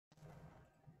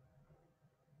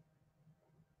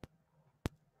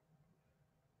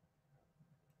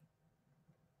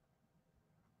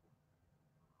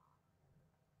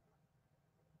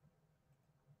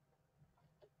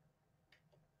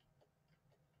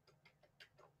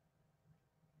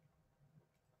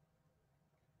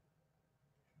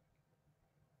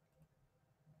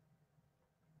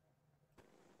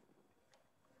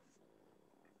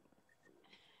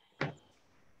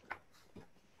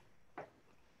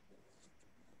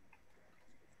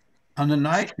On the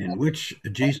night in which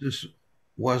Jesus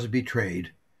was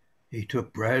betrayed, he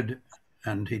took bread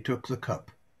and he took the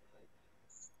cup.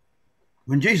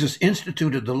 When Jesus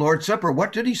instituted the Lord's Supper,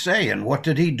 what did he say and what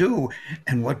did he do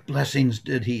and what blessings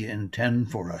did he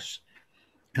intend for us?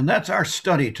 And that's our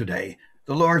study today,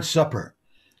 the Lord's Supper.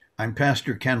 I'm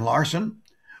Pastor Ken Larson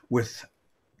with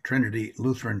Trinity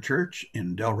Lutheran Church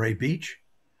in Delray Beach.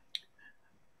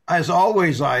 As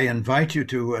always, I invite you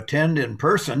to attend in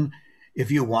person if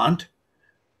you want,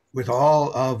 with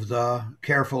all of the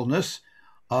carefulness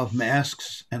of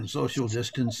masks and social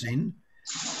distancing,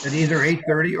 at either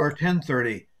 8:30 or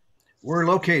 10:30. We're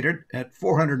located at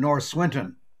 400 North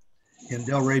Swinton in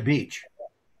Delray Beach.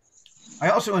 I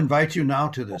also invite you now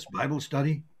to this Bible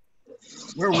study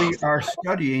where we are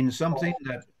studying something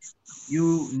that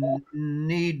you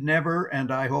need never,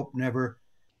 and I hope never,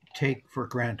 take for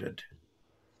granted.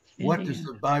 What does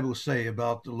the Bible say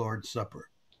about the Lord's Supper?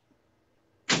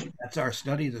 That's our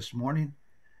study this morning,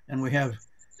 and we have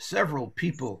several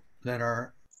people that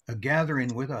are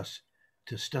gathering with us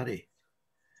to study.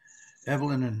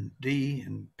 Evelyn and Dee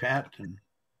and Pat and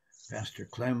Pastor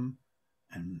Clem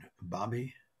and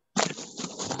Bobby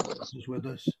is with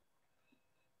us.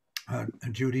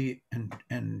 Judy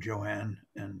and Joanne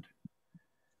and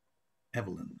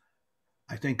Evelyn.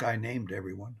 I think I named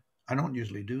everyone. I don't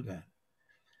usually do that.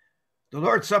 The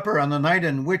Lord's Supper on the night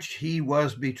in which he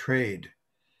was betrayed.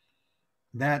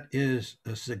 That is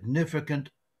a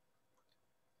significant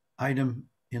item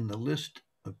in the list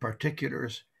of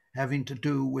particulars having to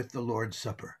do with the Lord's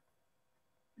Supper.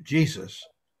 Jesus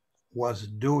was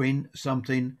doing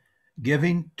something,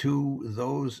 giving to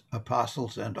those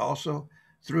apostles and also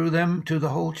through them to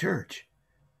the whole church,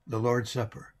 the Lord's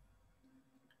Supper.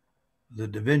 The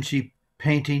Da Vinci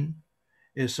painting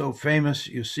is so famous,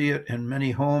 you see it in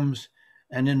many homes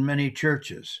and in many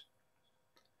churches.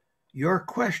 Your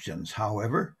questions,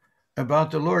 however,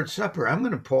 about the Lord's Supper, I'm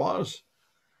going to pause.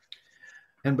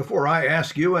 And before I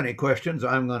ask you any questions,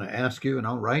 I'm going to ask you, and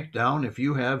I'll write down if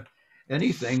you have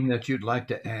anything that you'd like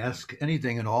to ask,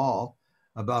 anything at all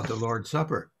about the Lord's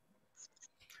Supper.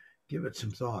 Give it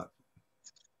some thought.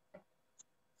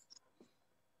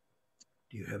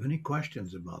 Do you have any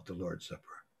questions about the Lord's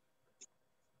Supper?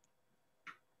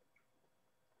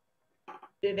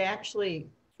 It actually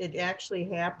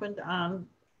happened on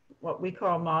what we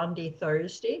call Maundy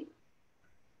Thursday.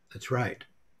 That's right.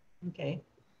 Okay.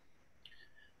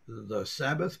 The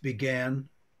Sabbath began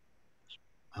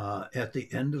at the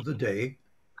end of the day.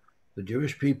 The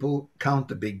Jewish people count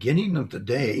the beginning of the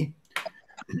day,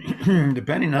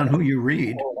 depending on who you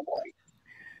read,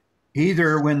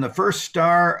 either when the first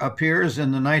star appears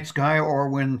in the night sky or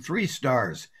when 3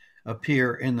 stars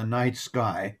appear in the night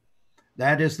sky.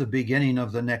 That is the beginning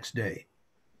of the next day.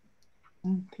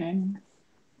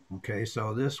 Okay,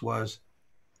 so this was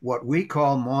what we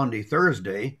call Maundy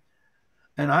Thursday.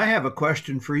 And I have a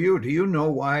question for you. Do you know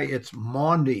why it's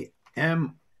Maundy?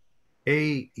 M-A-U-N-D-Y.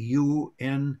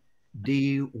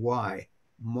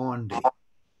 Maundy.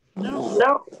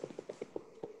 No.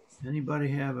 Anybody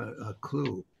have a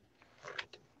clue?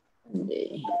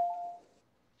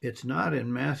 It's not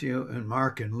in Matthew and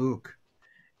Mark and Luke.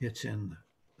 It's in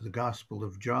the Gospel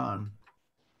of John.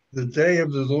 The day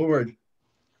of the Lord.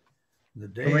 The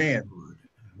day of the Lord.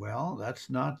 Well, that's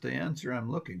not the answer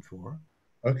I'm looking for.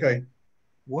 Okay.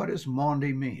 What does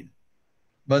Maundy mean?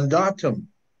 Mandatum.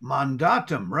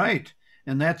 Mandatum, right.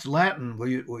 And that's Latin.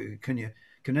 Can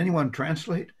anyone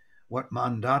translate what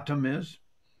mandatum is?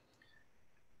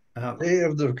 Day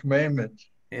of the commandment.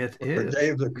 It is. Day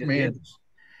of the commandment.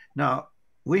 Now,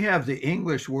 we have the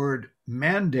English word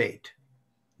mandate,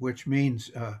 which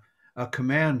means a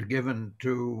command given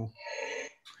to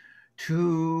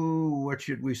what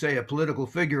should we say, a political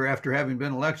figure after having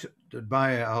been elected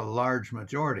by a large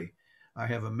majority. I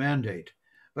have a mandate.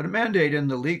 But a mandate in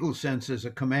the legal sense is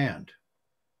a command.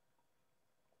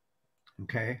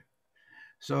 Okay?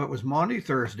 So it was Maundy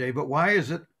Thursday, but why is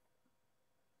it?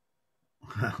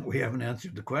 We haven't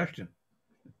answered the question.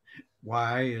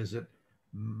 Why is it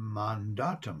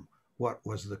mandatum? What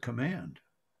was the command?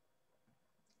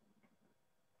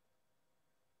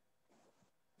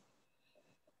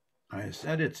 I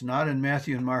said it's not in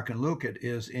Matthew and Mark and Luke. It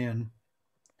is in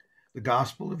the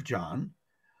Gospel of John,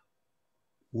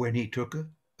 when he took a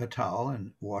towel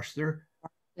and washed their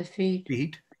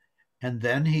feet, and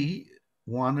then he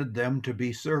wanted them to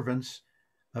be servants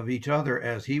of each other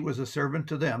as he was a servant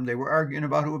to them. They were arguing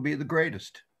about who would be the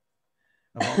greatest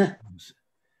of all things.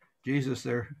 Jesus,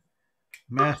 their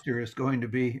master, is going to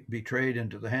be betrayed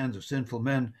into the hands of sinful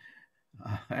men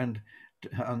and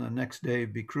on the next day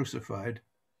be crucified.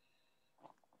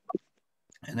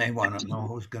 And they want to know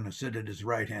who's going to sit at his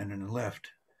right hand and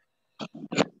left.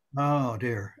 Oh,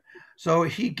 dear. So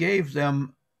he gave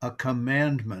them a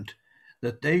commandment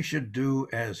that they should do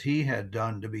as he had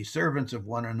done, to be servants of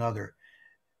one another.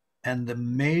 And the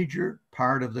major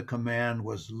part of the command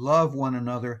was love one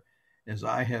another as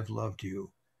I have loved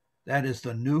you. That is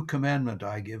the new commandment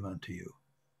I give unto you.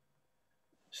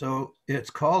 So it's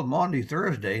called Maundy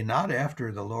Thursday, not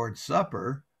after the Lord's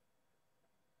Supper,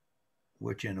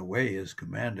 which in a way is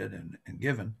commanded and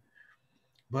given,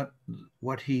 but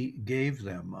what he gave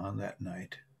them on that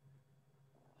night.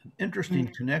 An interesting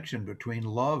connection between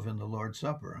love and the Lord's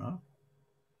Supper, huh?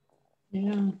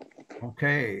 Yeah.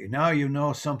 Okay, now you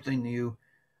know something you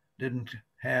didn't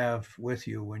have with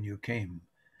you when you came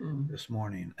this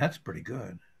morning. That's pretty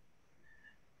good.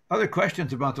 Other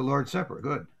questions about the Lord's Supper?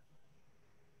 Good.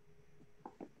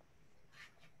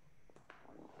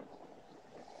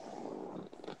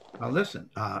 Now listen,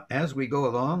 as we go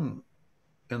along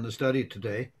in the study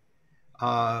today,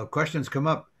 questions come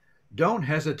up. Don't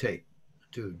hesitate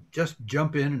to just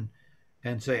jump in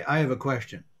and say, I have a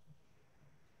question.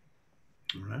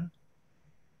 All right.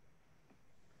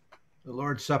 The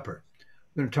Lord's Supper.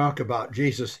 We're going to talk about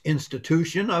Jesus'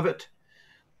 institution of it.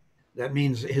 That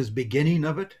means his beginning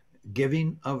of it,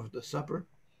 giving of the supper,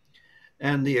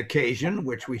 and the occasion,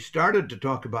 which we started to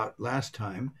talk about last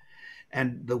time,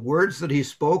 and the words that he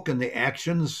spoke and the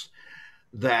actions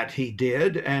that he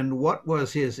did, and what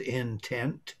was his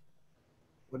intent.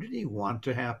 What did he want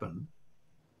to happen?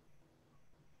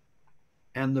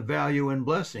 And the value and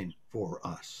blessing for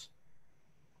us.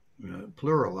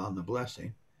 Plural on the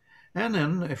blessing. And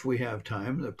then, if we have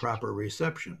time, the proper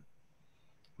reception.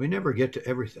 We never get to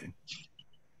everything.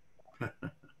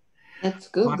 That's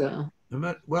good, though.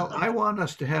 Well, I want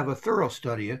us to have a thorough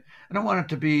study. I don't want it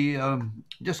to be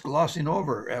just glossing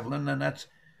over, Evelyn, and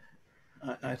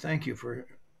I thank you for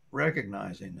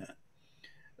recognizing that.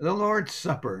 The Lord's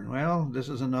Supper. Well, this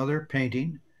is another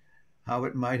painting, how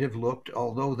it might have looked,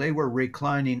 although they were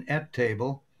reclining at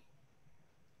table.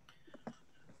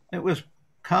 It was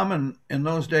common in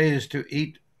those days to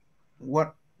eat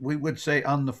what we would say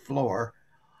on the floor,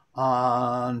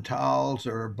 on towels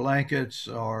or blankets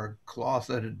or cloth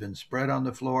that had been spread on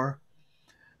the floor,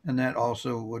 and that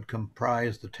also would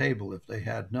comprise the table if they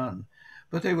had none.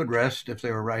 But they would rest, if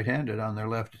they were right-handed, on their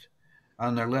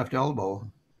left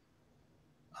elbow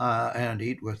and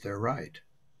eat with their right,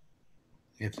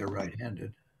 if they're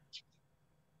right-handed.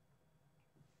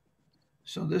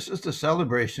 So this is the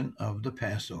celebration of the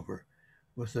Passover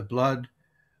with the blood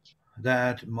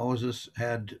that Moses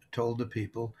had told the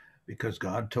people, because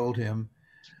God told him,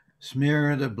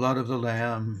 smear the blood of the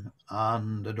lamb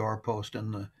on the doorpost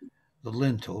and the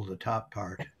lintel, the top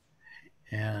part.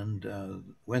 And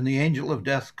when the angel of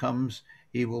death comes,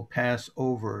 he will pass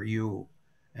over you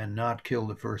and not kill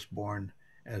the firstborn,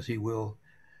 as he will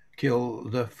kill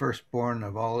the firstborn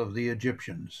of all of the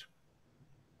Egyptians.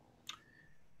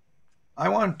 I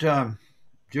want,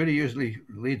 Judy usually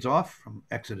leads off from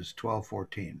Exodus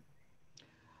 12:14.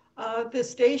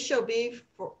 This day shall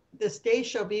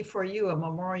be for you a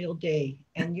memorial day,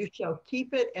 and you shall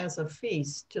keep it as a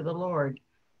feast to the Lord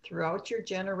throughout your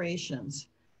generations,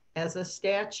 as a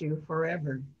statute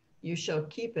forever. You shall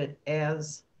keep it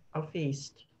as a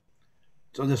feast.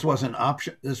 So this was an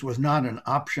option. This was not an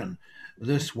option.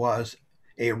 This was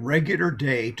a regular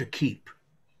day to keep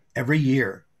every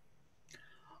year.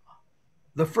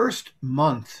 The first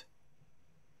month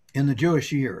in the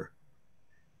Jewish year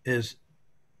is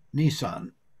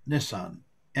Nisan, Nisan.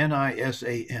 And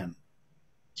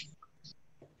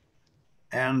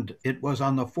it was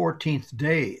on the 14th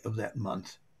day of that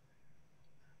month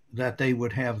that they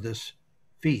would have this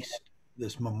feast,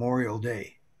 this Memorial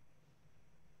Day.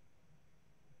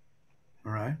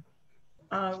 All right?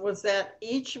 Was that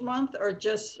each month or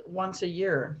just once a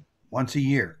year? Once a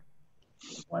year.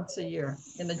 Once a year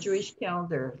in the Jewish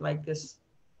calendar, like this.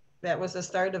 That was the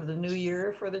start of the new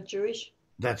year for the Jewish?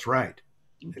 That's right.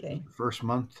 Okay. The first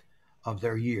month of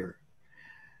their year.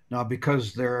 Now,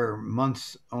 because their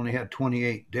months only had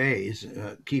 28 days,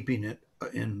 keeping it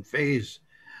in phase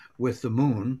with the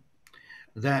moon,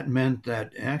 that meant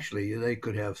that actually they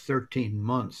could have 13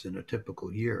 months in a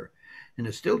typical year. And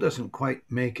it still doesn't quite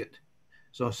make it.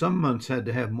 So some months had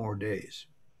to have more days.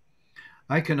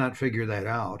 I cannot figure that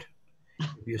out.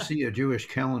 If you see a Jewish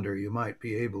calendar, you might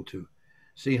be able to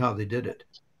see how they did it.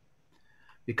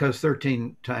 Because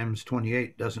 13 times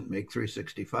 28 doesn't make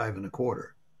 365 and a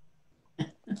quarter.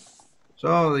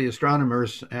 So the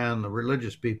astronomers and the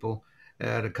religious people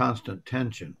had a constant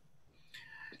tension.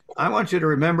 I want you to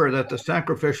remember that the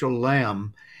sacrificial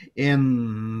lamb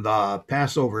in the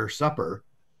Passover supper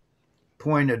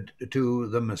pointed to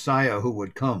the Messiah who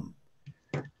would come.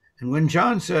 And when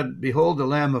John said, "Behold the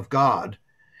Lamb of God,"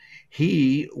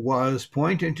 he was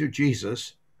pointing to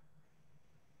Jesus.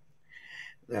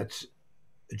 That's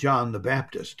John the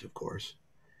Baptist, of course.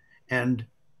 And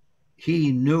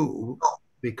he knew,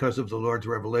 because of the Lord's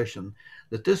revelation,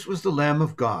 that this was the Lamb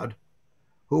of God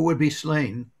who would be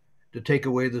slain to take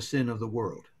away the sin of the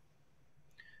world.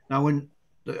 Now, when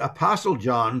the Apostle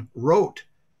John wrote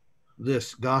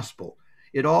this gospel,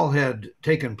 it all had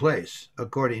taken place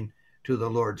according to the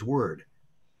Lord's word.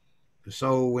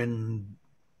 So when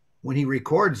he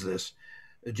records this,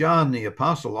 John the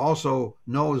Apostle also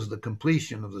knows the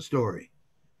completion of the story.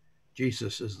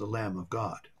 Jesus is the Lamb of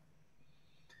God.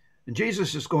 And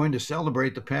Jesus is going to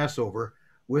celebrate the Passover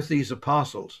with these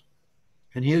apostles.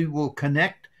 And he will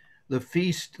connect the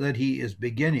feast that he is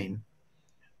beginning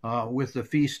with the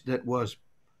feast that was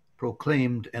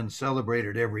proclaimed and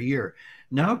celebrated every year.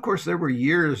 Now, of course, there were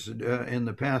years in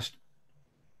the past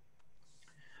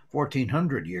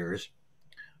 1400 years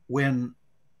when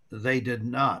they did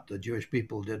not, the Jewish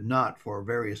people did not, for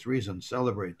various reasons,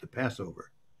 celebrate the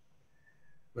Passover.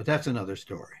 But that's another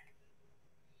story.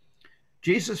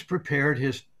 Jesus prepared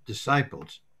his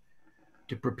disciples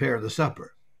to prepare the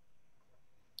supper.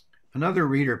 Another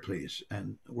reader, please.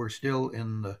 And we're still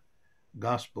in the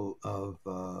Gospel of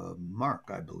Mark,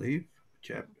 I believe,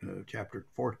 chapter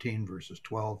 14, verses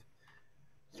 12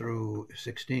 through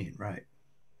 16, right?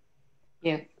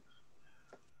 Yeah.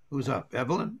 Who's up?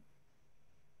 Evelyn?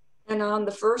 And on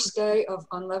the first day of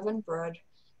unleavened bread,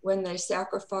 when they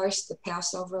sacrificed the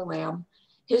Passover lamb,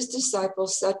 his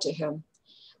disciples said to him,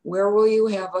 "Where will you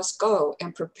have us go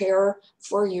and prepare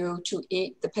for you to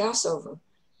eat the Passover?"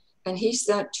 And he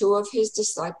sent two of his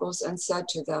disciples and said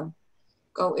to them,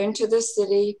 "Go into the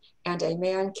city, and a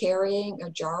man carrying a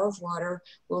jar of water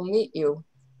will meet you.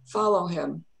 Follow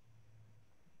him.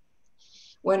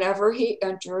 Whenever he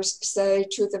enters, say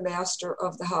to the master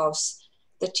of the house,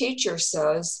 'The teacher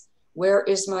says, where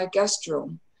is my guest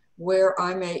room, where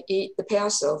I may eat the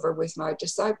Passover with my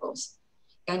disciples?'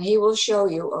 And he will show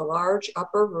you a large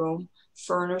upper room,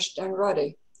 furnished and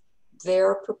ready.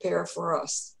 There prepare for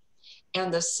us."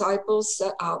 And the disciples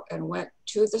set out and went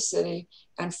to the city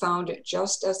and found it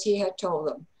just as he had told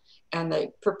them, and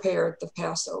they prepared the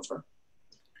Passover.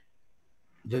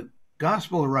 The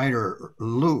gospel writer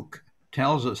Luke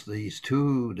tells us these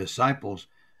two disciples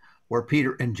were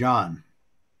Peter and John.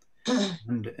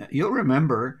 And you'll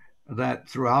remember that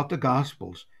throughout the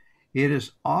Gospels, it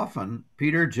is often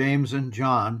Peter, James, and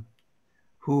John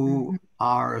who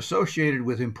are associated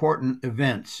with important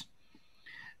events.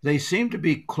 They seem to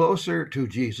be closer to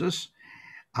Jesus,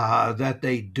 that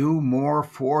they do more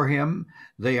for him.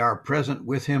 They are present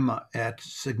with him at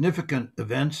significant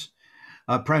events,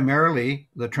 primarily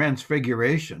the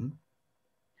Transfiguration.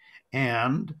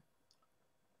 And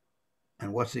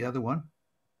what's the other one?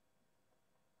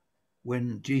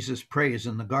 When Jesus prays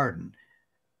in the garden,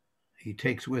 he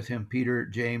takes with him Peter,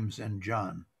 James, and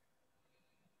John.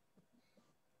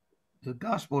 The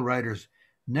gospel writers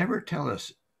never tell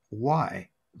us why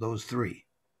those three,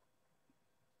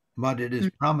 but it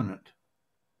is prominent.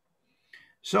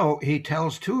 So he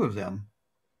tells two of them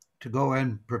to go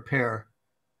and prepare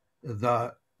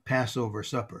the Passover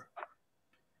supper.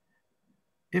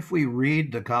 If we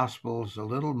read the Gospels a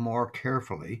little more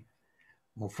carefully,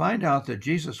 we'll find out that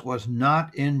Jesus was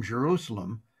not in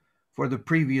Jerusalem for the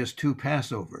previous two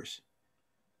Passovers.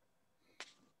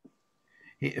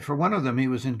 For one of them, he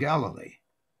was in Galilee.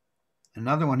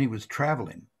 Another one, he was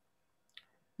traveling.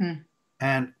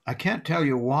 And I can't tell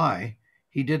you why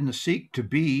he didn't seek to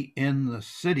be in the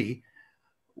city,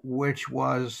 which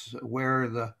was where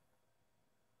the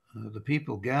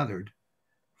people gathered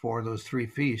for those three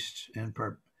feasts. And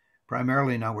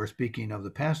primarily now we're speaking of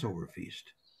the Passover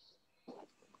feast.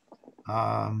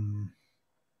 Can't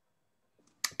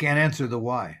answer the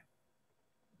why.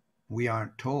 We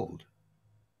aren't told.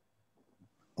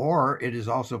 Or it is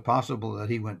also possible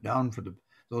that he went down for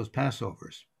those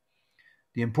Passovers.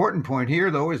 The important point here,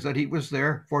 though, is that he was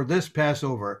there for this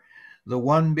Passover, the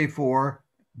one before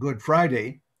Good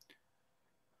Friday,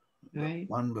 Right. the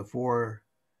one before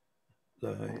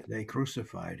they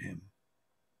crucified him.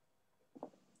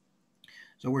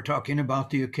 So we're talking about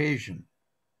the occasion.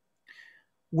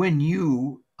 When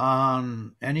you,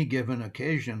 on any given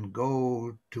occasion,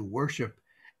 go to worship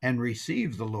and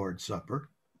receive the Lord's Supper,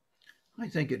 I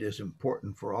think it is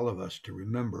important for all of us to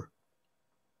remember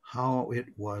how it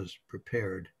was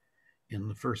prepared in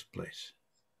the first place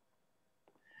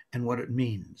and what it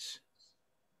means.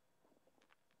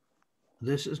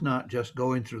 This is not just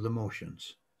going through the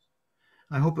motions.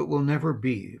 I hope it will never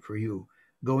be for you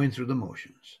going through the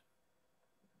motions.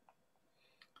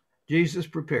 Jesus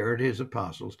prepared his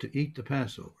apostles to eat the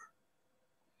Passover.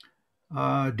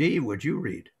 Dee, would you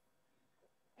read?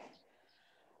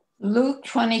 Luke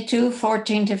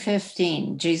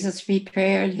 22:14-15. Jesus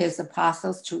prepared his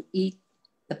apostles to eat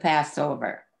the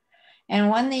Passover. And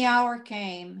when the hour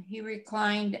came, he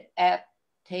reclined at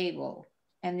table,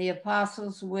 and the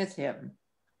apostles with him.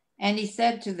 And he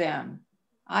said to them,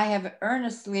 I have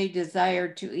earnestly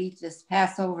desired to eat this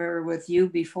Passover with you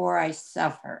before I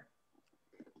suffer.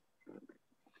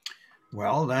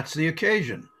 Well, that's the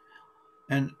occasion.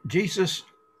 And Jesus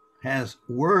has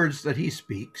words that he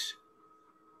speaks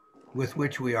with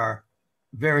which we are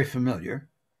very familiar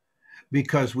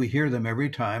because we hear them every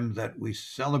time that we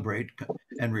celebrate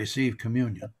and receive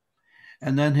communion.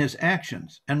 And then his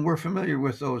actions, and we're familiar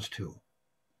with those too.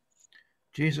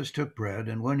 Jesus took bread,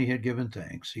 and when he had given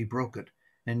thanks, he broke it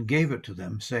and gave it to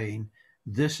them, saying,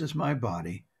 This is my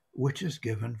body, which is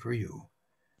given for you.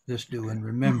 This do in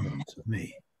remembrance of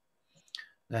me.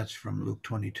 That's from Luke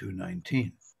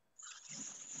 22:19.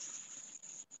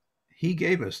 He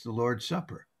gave us the Lord's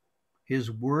Supper.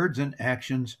 His words and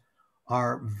actions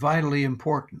are vitally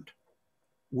important.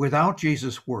 Without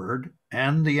Jesus' word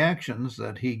and the actions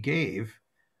that he gave,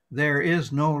 there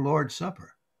is no Lord's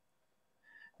Supper.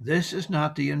 This is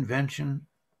not the invention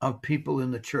of people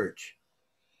in the church.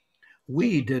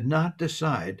 We did not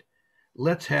decide,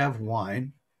 let's have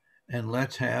wine and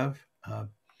let's have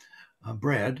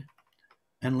bread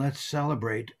and let's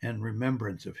celebrate in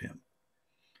remembrance of him.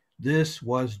 This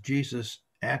was Jesus'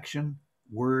 action,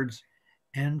 words,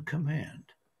 and command.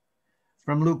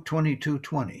 From Luke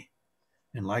 22:20,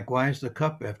 and likewise the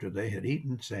cup after they had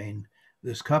eaten, saying,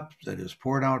 This cup that is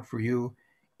poured out for you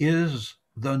is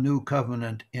the new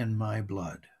covenant in my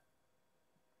blood.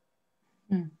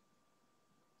 The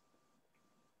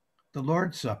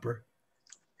Lord's Supper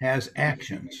has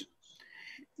actions.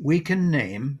 We can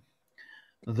name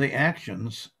the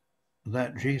actions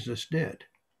that Jesus did.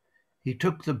 He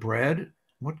took the bread.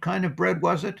 What kind of bread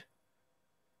was it?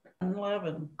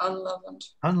 Unleavened. Unleavened.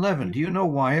 Unleavened. Do you know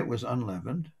why it was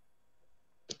unleavened?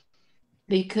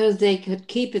 Because they could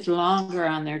keep it longer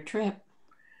on their trip.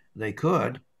 They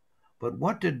could, but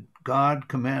what did God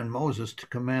command Moses to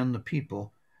command the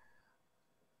people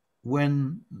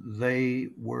when they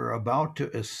were about to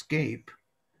escape?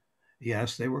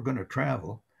 Yes, they were going to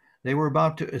travel. They were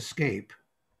about to escape.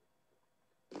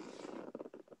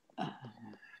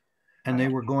 And they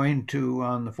were going to,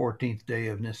 on the 14th day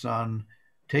of Nisan,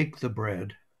 take the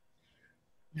bread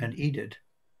and eat it.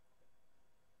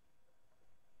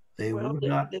 They would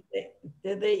not.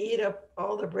 Did they eat up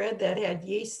all the bread that had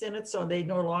yeast in it, so they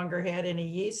no longer had any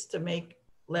yeast to make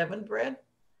leavened bread?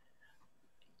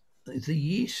 The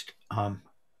yeast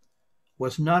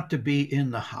was not to be in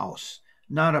the house.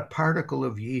 Not a particle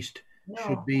of yeast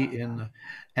should be in the,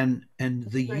 and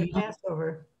the yeast.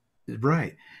 Passover.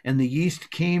 Right, and the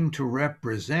yeast came to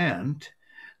represent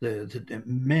it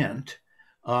meant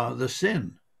the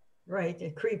sin. Right,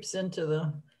 it creeps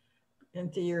into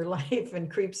your life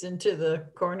and creeps into the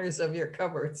corners of your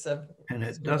cupboards. And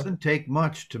it doesn't take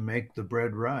much to make the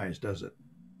bread rise, does it?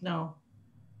 No.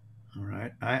 All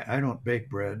right, I don't bake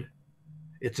bread.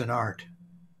 It's an art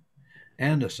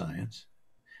and a science.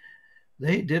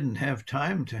 They didn't have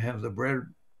time to have the bread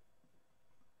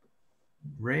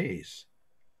raise.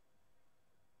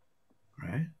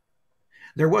 Right?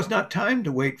 There was not time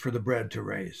to wait for the bread to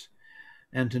raise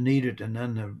and to knead it and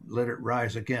then to let it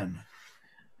rise again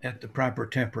at the proper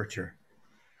temperature.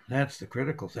 That's the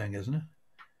critical thing, isn't it?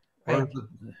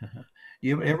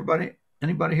 Right.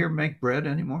 Anybody here make bread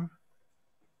anymore?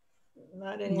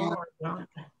 Not anymore. No.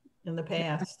 In the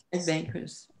past.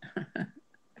 Bankers.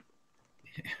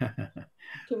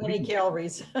 Too many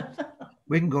calories.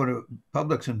 We can go to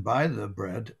Publix and buy the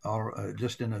bread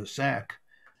just in a sack,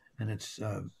 and it's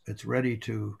ready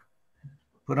to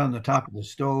put on the top of the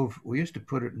stove. We used to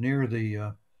put it near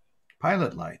the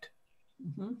pilot light.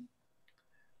 Mm-hmm.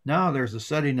 Now there's a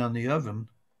setting on the oven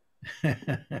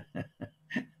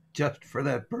just for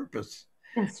that purpose.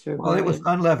 Well, it was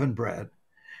unleavened bread.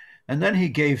 And then he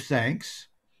gave thanks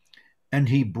and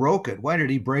he broke it. Why did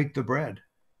he break the bread?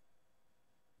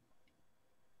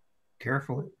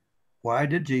 Careful. Why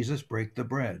did Jesus break the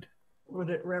bread? Would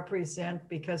it represent,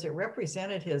 because it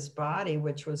represented his body,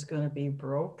 which was going to be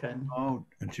broken. Oh,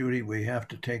 Judy, we have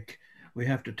to take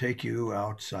you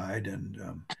outside and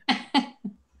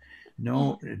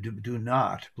no, do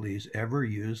not please ever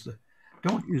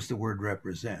don't use the word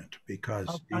represent, because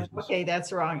okay,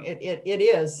 that's wrong. It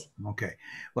is. Okay,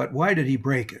 but why did he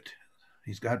break it?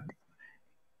 He's got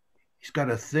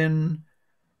a thin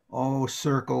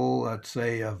circle, let's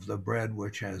say, of the bread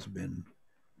which has been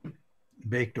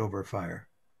baked over fire.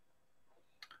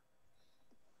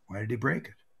 Why did he break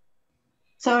it?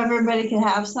 So everybody can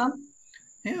have some?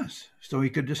 Yes, so he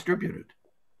could distribute it.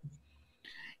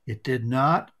 It did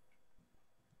not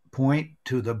point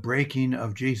to the breaking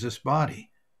of Jesus'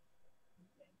 body.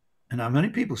 And now many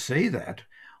people say that,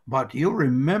 but you'll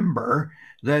remember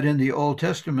that in the Old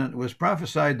Testament it was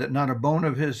prophesied that not a bone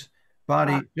of his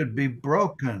body should be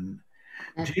broken.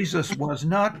 Jesus was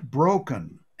not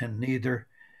broken, and neither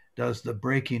does the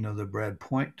breaking of the bread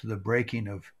point to the breaking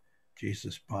of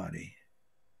Jesus' body.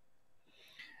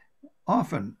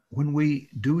 Often when we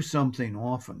do something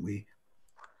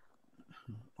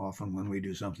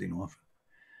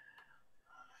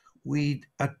we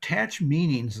attach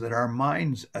meanings that our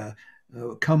minds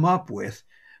come up with,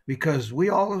 because we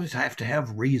always have to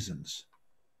have reasons.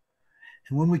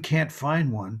 And when we can't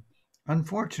find one,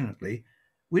 unfortunately,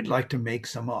 we'd like to make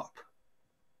some up.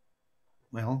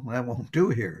 Well, that won't do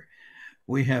here.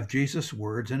 We have Jesus'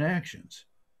 words and actions.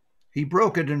 He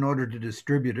broke it in order to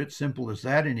distribute it, simple as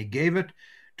that, and he gave it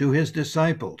to his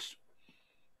disciples.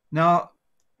 Now,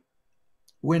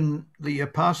 when the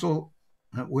apostles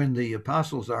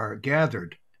are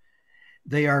gathered,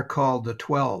 they are called the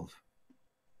 12.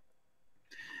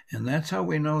 And that's how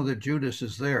we know that Judas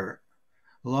is there,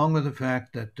 along with the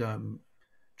fact that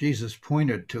Jesus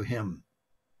pointed to him.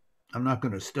 I'm not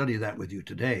going to study that with you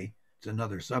today. It's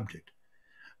another subject.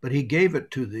 But he gave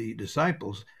it to the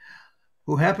disciples,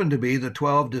 who happened to be the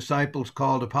 12 disciples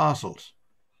called apostles.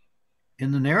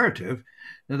 In the narrative,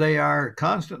 they are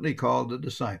constantly called the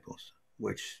disciples,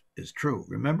 which is true.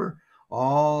 Remember,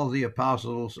 all the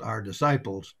apostles are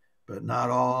disciples, but not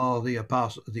all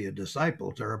the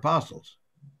disciples are apostles.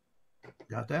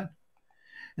 Got that?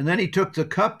 And then he took the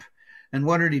cup, and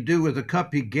what did he do with the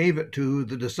cup? He gave it to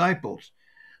the disciples.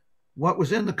 What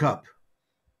was in the cup?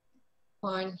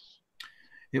 Wine.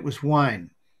 It was wine.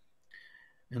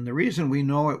 And the reason we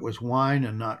know it was wine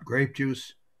and not grape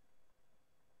juice,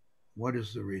 what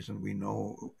is the reason we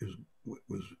know it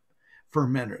was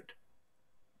fermented?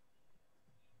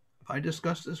 Have I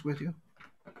discussed this with you?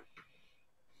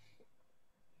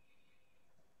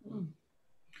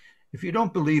 If you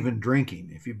don't believe in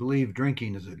drinking, if you believe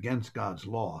drinking is against God's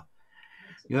law,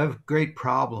 you have great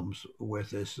problems with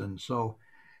this, and so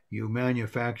you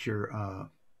manufacture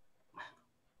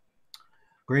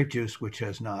grape juice which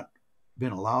has not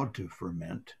been allowed to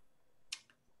ferment.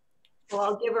 Well,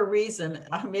 I'll give a reason.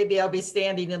 Maybe I'll be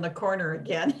standing in the corner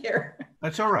again here.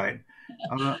 That's all right.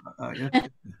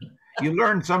 You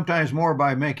learn sometimes more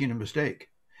by making a mistake.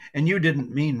 And you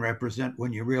didn't mean represent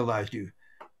when you realized you.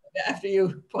 After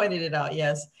you pointed it out,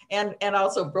 yes. And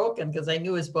also broken, because I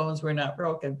knew his bones were not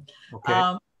broken.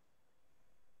 Okay.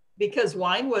 Because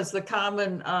wine was the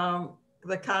common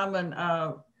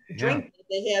drink that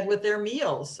they had with their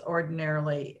meals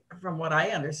ordinarily, from what I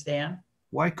understand.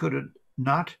 Why could it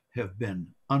not have been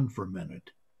unfermented?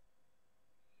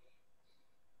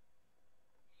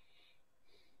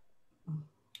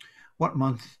 What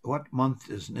month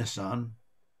is Nisan?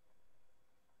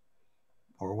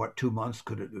 Or what 2 months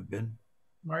could it have been?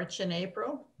 March and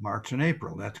April. March and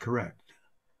April, that's correct.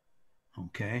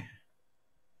 Okay.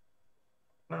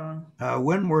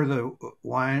 When were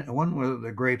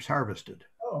the grapes harvested?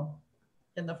 Oh,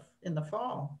 in the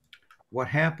fall. What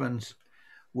happens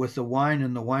with the wine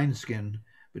in the wineskin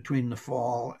between the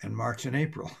fall and March and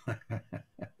April?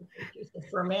 It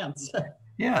ferments.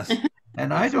 Yes,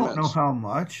 and I don't know how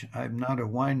much. I'm not a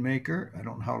winemaker. I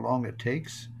don't know how long it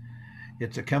takes.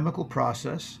 It's a chemical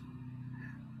process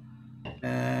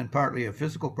and partly a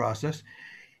physical process.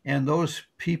 And those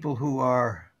people who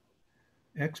are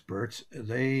experts,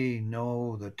 they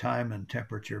know the time and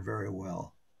temperature very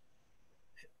well.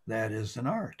 That is an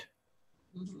art.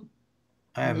 Mm-hmm.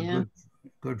 I have a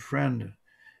good friend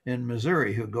in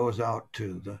Missouri who goes out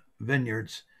to the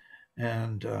vineyards,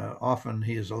 and often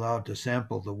he is allowed to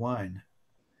sample the wine.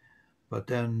 But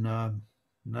then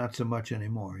not so much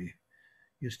anymore. He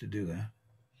used to do that.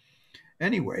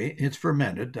 Anyway, it's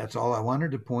fermented. That's all I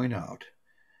wanted to point out,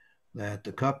 that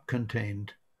the cup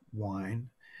contained wine.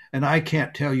 And I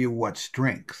can't tell you what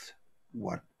strength,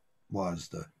 what was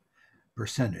the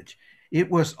percentage.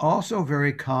 It was also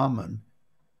very common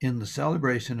in the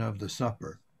celebration of the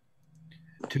supper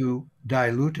to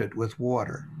dilute it with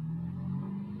water.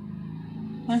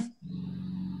 Huh?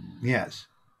 Yes.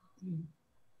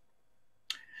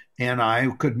 And I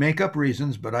could make up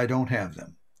reasons, but I don't have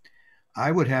them.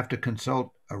 I would have to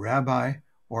consult a rabbi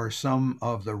or some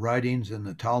of the writings in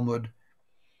the Talmud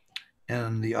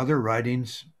and the other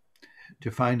writings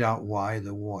to find out why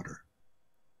the water.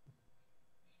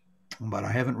 but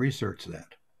I haven't researched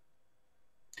that.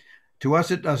 To us,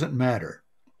 it doesn't matter.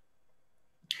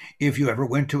 If you ever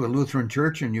went to a Lutheran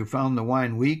church and you found the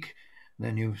wine weak,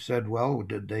 then you said, well,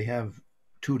 did they have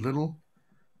too little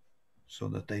so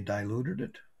that they diluted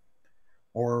it?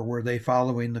 Or were they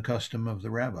following the custom of the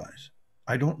rabbis?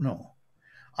 I don't know.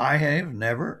 I have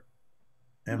never,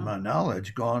 in my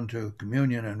knowledge, gone to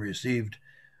communion and received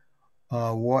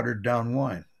watered down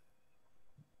wine.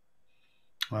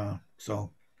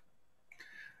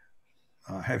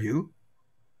 Have you?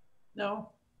 No.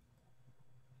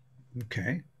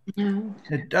 Okay. No.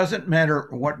 It doesn't matter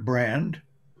what brand.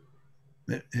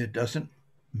 It doesn't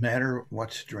matter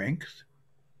what strength.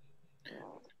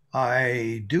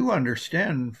 I do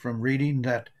understand from reading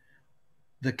that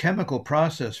the chemical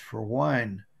process for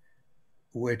wine,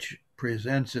 which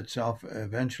presents itself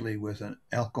eventually with an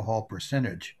alcohol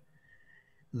percentage,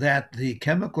 that the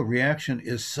chemical reaction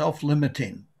is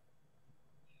self-limiting.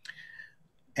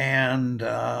 And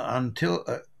until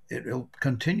it will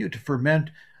continue to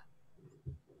ferment,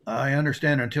 I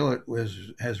understand, until it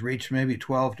has reached maybe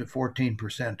 12 to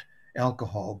 14%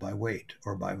 alcohol by weight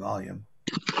or by volume.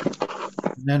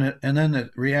 And then the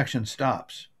reaction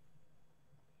stops.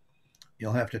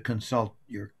 You'll have to consult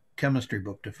your chemistry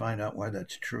book to find out why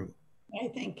that's true. I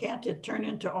think, can't it turn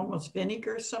into almost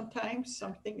vinegar sometimes?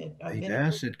 Something that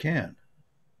Yes, it can.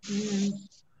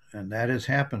 And that has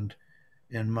happened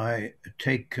in my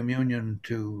take communion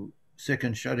to sick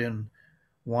and shut in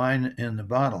wine in the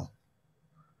bottle.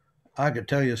 I could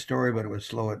tell you a story, but it would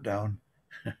slow it down.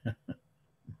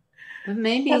 But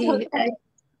maybe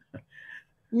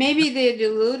they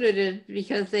diluted it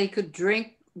because they could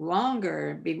drink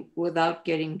longer without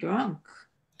getting drunk.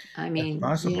 I mean,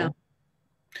 that's possible. You know.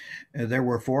 There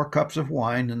were 4 cups of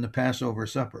wine in the Passover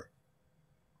supper.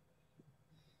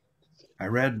 I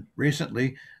read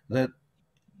recently that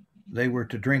they were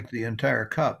to drink the entire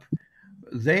cup.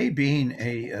 They being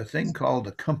a thing called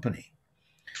a company.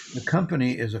 The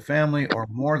company is a family or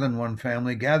more than one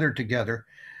family gathered together,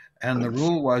 and the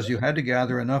rule was you had to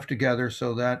gather enough together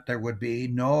so that there would be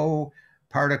no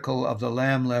particle of the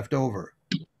lamb left over.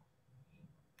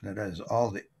 That is,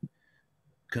 all the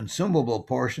consumable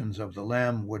portions of the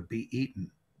lamb would be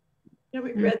eaten. Yeah,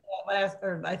 we read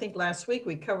that I think last week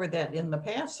we covered that in the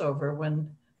Passover when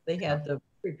they had to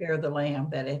prepare the lamb,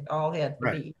 that it all had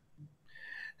to be eaten.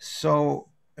 So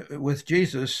with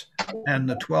Jesus and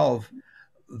the 12,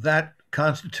 that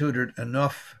constituted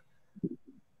enough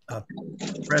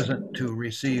present to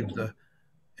receive the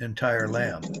entire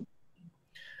lamb.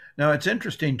 Now, it's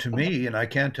interesting to me, and I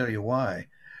can't tell you why,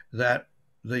 that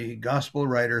the gospel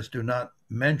writers do not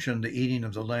mention the eating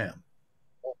of the lamb.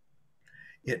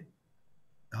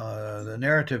 The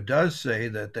narrative does say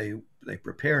that they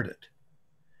prepared it,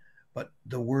 but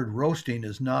the word roasting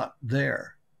is not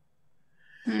there.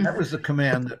 That was the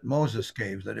command that Moses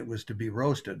gave, that it was to be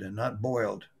roasted and not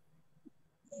boiled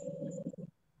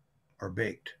or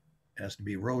baked. It has to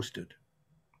be roasted.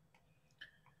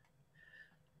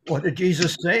 What did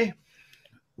Jesus say?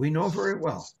 We know very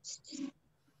well.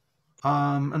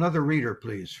 Another reader,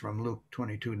 please, from Luke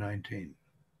 22:19.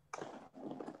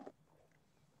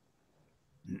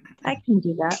 I can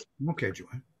do that. Okay,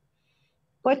 Joanne.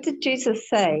 What did Jesus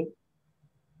say?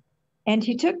 And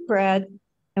he took bread,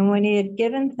 and when he had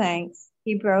given thanks,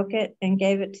 he broke it and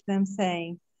gave it to them,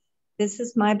 saying, "This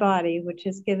is my body, which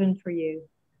is given for you.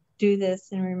 Do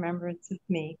this in remembrance of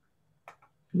me."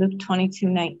 Luke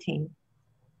 22:19.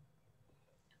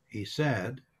 He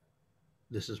said,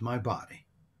 "This is my body.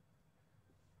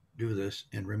 Do this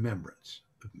in remembrance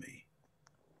of me."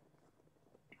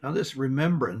 Now, this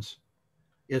remembrance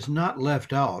is not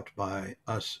left out by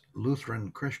us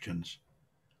Lutheran Christians,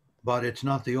 but it's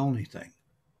not the only thing.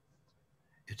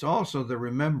 It's also the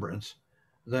remembrance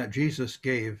that Jesus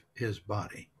gave his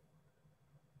body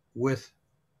with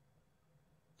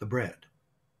the bread.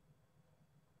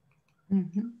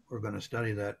 We're going to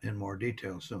study that in more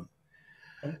detail soon.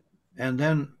 And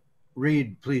then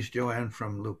read, please, Joanne,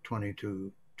 from Luke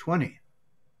 22:20.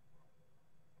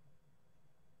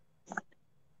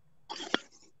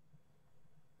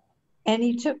 And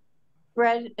he took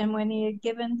bread, and when he had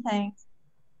given thanks,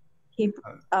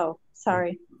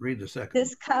 Read the second.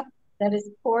 This cup that is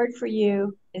poured for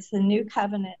you is the new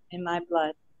covenant in my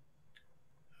blood.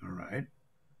 All right.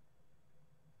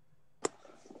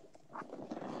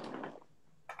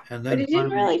 And then but he didn't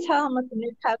really tell him what the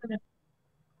new covenant.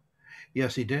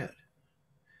 Yes, he did.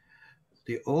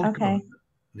 The old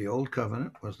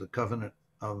covenant was the covenant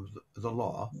of the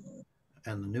law,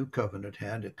 and the new covenant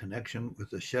had a connection with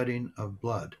the shedding of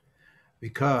blood,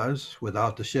 because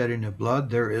without the shedding of blood,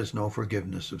 there is no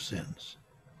forgiveness of sins.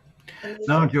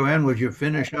 Now, Joanne, would you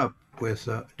finish up with,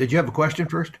 did you have a question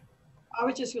first? I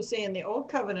was just going to say, in the old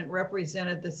covenant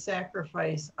represented the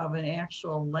sacrifice of an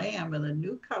actual lamb, and the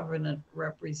new covenant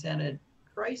represented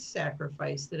Christ's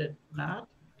sacrifice, did it not?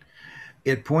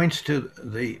 It points to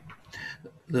the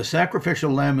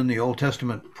sacrificial lamb in the Old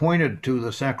Testament pointed to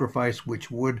the sacrifice which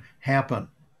would happen.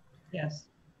 Yes.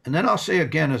 And then I'll say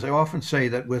again, as I often say,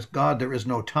 that with God there is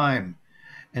no time.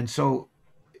 And so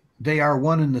they are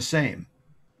one and the same.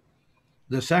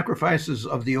 The sacrifices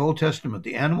of the Old Testament,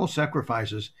 the animal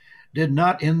sacrifices, did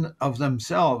not in of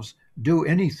themselves do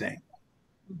anything,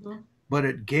 but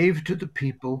it gave to the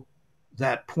people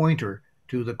that pointer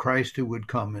to the Christ who would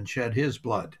come and shed his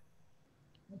blood.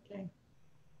 Okay.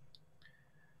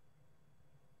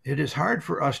 It is hard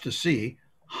for us to see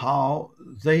how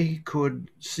they could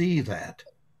see that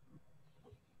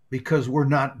because we're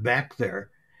not back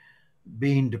there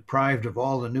being deprived of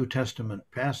all the New Testament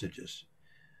passages.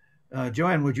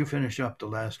 Joanne, would you finish up the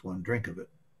last one? Drink of it.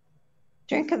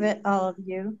 Drink of it, all of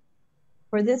you,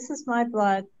 for this is my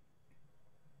blood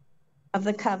of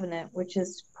the covenant, which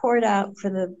is poured out for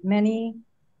the many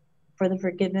for the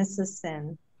forgiveness of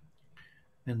sin.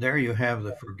 And there you have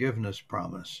the forgiveness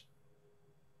promise.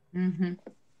 Mm-hmm.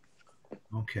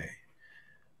 Okay.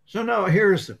 So now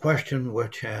here's the question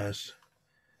which has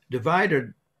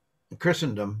divided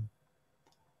Christendom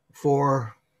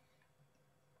for,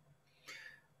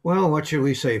 well, what should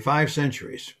we say, 5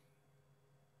 centuries.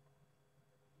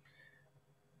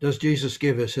 Does Jesus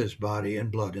give us his body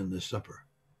and blood in this supper?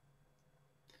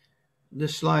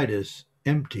 This slide is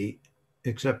empty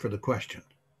except for the question.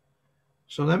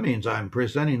 So that means I'm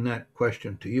presenting that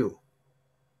question to you.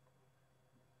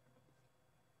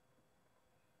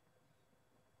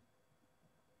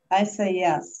 I say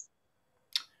yes.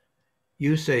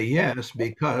 You say yes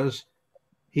because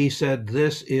he said,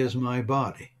 this is my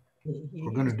body.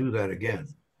 We're going to do that again.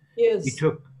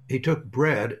 He took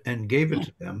bread and gave it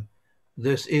to them.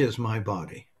 This is my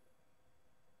body.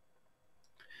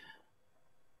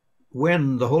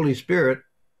 When the Holy Spirit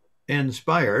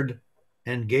inspired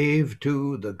and gave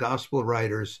to the gospel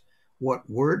writers what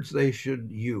words they should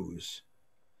use,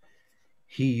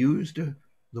 he used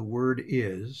the word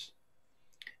is,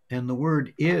 and the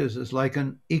word is like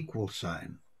an equal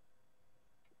sign.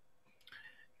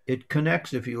 It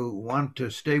connects, if you want to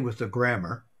stay with the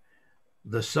grammar,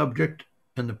 the subject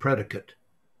and the predicate.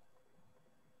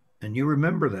 And you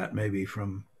remember that maybe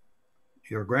from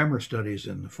your grammar studies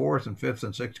in the 4th and 5th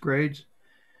and 6th grades,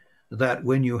 that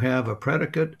when you have a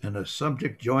predicate and a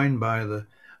subject joined by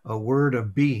a word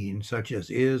of being, such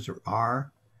as is or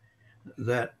are,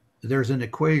 that there's an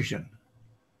equation.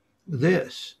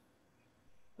 This.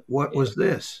 What was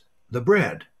this? The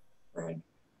bread. Bread.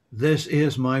 This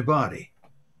is my body.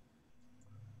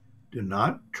 Do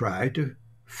not try to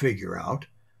figure out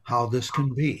how this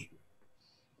can be.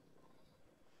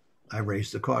 I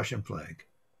raise the caution flag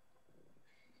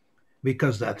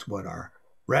because that's what our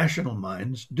rational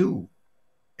minds do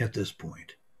at this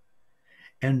point.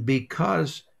 And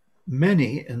because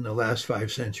many in the last 5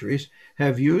 centuries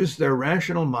have used their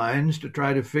rational minds to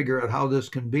try to figure out how this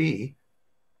can be,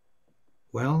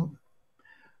 well,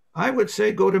 I would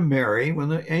say go to Mary when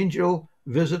the angel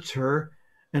visits her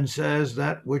and says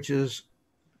that which is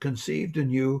conceived in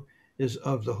you is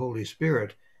of the Holy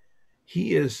Spirit.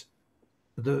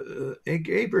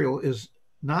 Gabriel is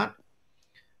not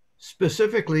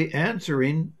specifically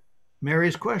answering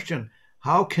Mary's question.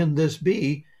 How can this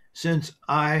be since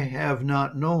I have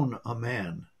not known a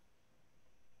man?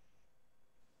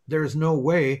 There's no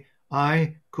way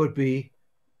I could be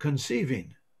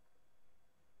conceiving.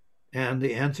 And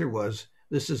the answer was,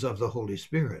 this is of the Holy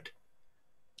Spirit.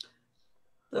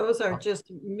 Those are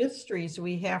just mysteries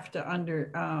we have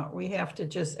to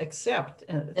just accept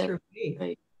through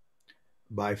faith.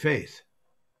 By faith.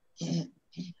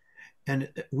 And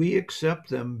we accept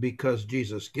them because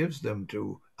Jesus gives them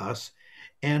to us.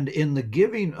 And in the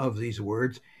giving of these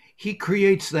words, he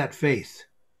creates that faith,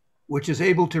 which is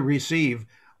able to receive,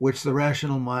 which the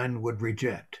rational mind would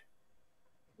reject.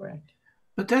 Correct.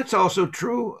 But that's also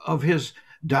true of his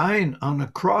dying on the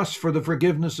cross for the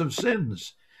forgiveness of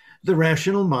sins. The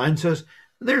rational mind says,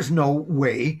 there's no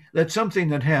way that something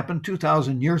that happened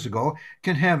 2,000 years ago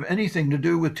can have anything to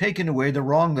do with taking away the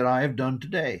wrong that I have done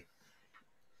today.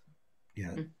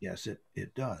 Yeah, yes,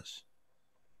 it does.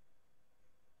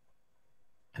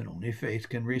 And only faith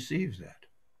can receive that.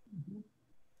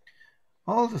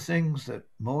 All the things that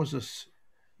Moses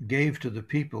gave to the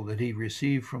people that he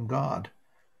received from God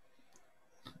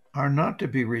are not to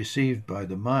be received by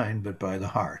the mind, but by the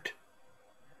heart.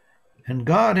 And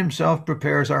God himself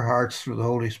prepares our hearts through the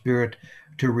Holy Spirit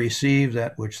to receive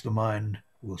that which the mind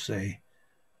will say,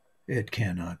 it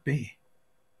cannot be.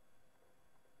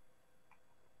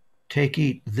 Take,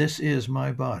 eat, this is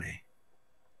my body.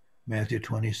 Matthew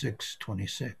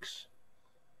 26:26.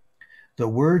 The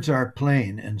words are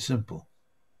plain and simple.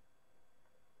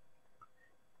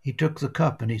 He took the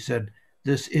cup and he said,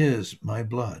 this is my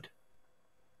blood.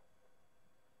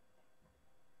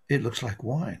 It looks like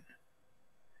wine.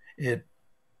 It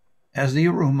has the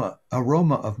aroma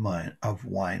of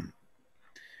wine.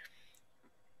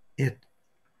 It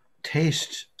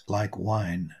tastes like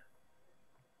wine.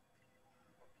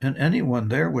 And anyone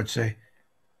there would say,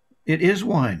 it is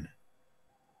wine.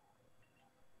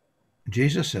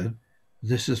 Jesus said,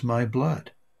 this is my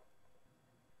blood.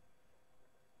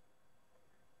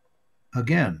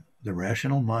 Again, the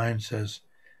rational mind says,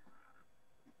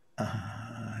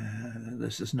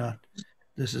 this is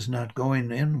not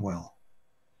going in well.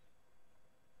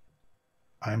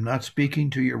 I'm not speaking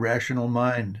to your rational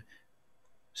mind,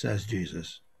 says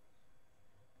Jesus.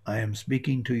 I am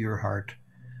speaking to your heart,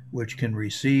 which can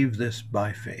receive this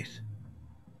by faith.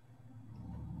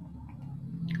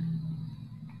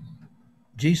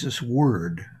 Jesus'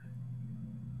 word,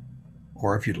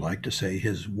 or if you'd like to say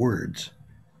his words,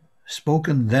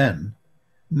 spoken then,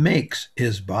 makes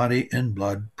his body and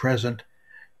blood present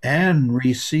and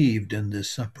received in this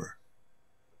supper.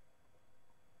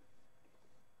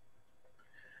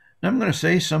 Now I'm going to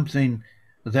say something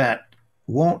that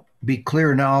won't be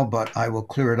clear now, but I will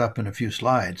clear it up in a few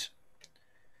slides.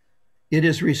 It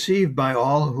is received by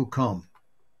all who come,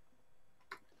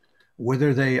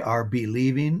 whether they are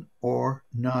believing or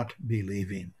not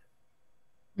believing.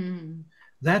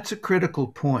 That's a critical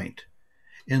point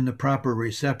in the proper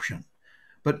reception.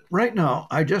 But right now,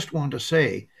 I just want to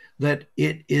say that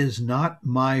it is not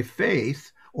my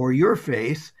faith or your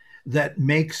faith that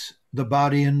makes the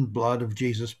body and blood of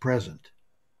Jesus present.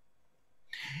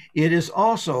 It is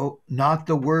also not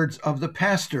the words of the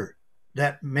pastor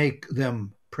that make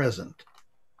them present.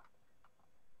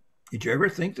 Did you ever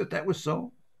think that that was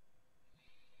so?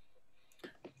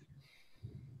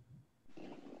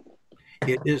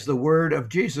 It is the word of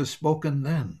Jesus spoken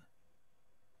then.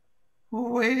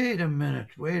 Wait a minute.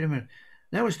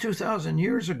 That was 2,000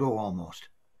 years ago almost.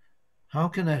 How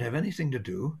can that have anything to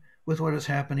do with what is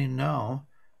happening now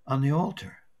on the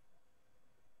altar?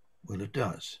 Well, it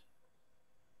does.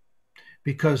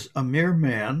 Because a mere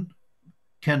man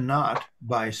cannot,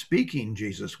 by speaking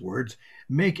Jesus' words,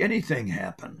 make anything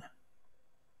happen.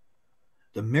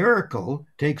 The miracle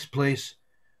takes place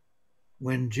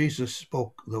when Jesus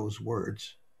spoke those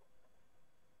words,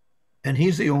 and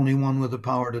he's the only one with the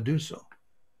power to do so.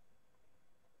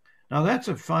 Now, that's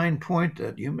a fine point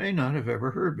that you may not have ever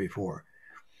heard before.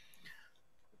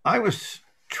 I was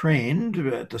trained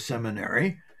at the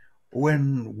seminary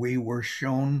when we were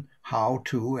shown how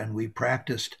to, and we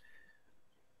practiced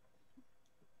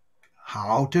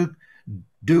how to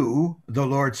do the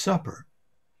Lord's Supper.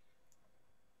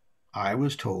 I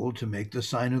was told to make the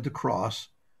sign of the cross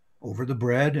over the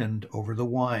bread and over the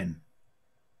wine.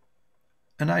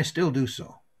 And I still do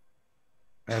so,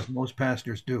 as most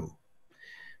pastors do.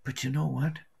 But you know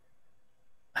what?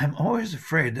 I'm always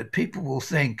afraid that people will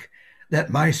think that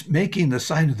my making the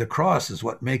sign of the cross is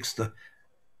what makes the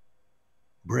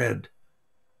bread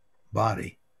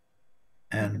body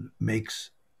and makes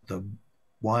the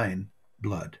wine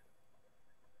blood.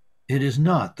 It is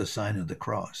not the sign of the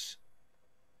cross.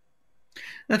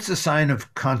 That's the sign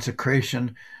of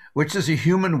consecration, which is a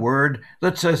human word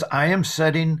that says, I am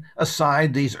setting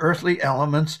aside these earthly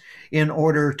elements in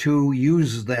order to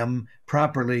use them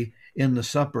properly in the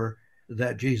supper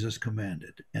that Jesus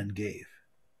commanded and gave.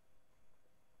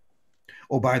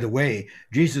 Oh, by the way,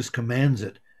 Jesus commands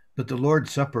it, but the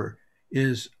Lord's Supper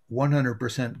is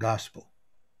 100% gospel.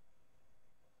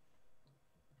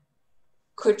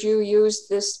 Could you use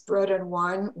this bread and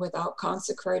wine without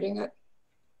consecrating it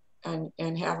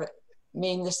and have it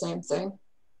mean the same thing?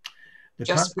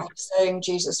 Just by saying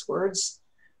Jesus' words?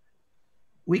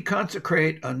 We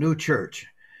consecrate a new church,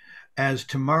 as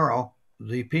tomorrow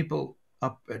the people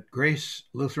up at Grace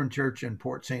Lutheran Church in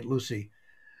Port St. Lucie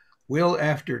will,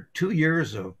 after 2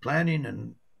 years of planning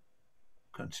and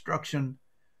construction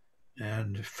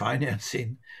and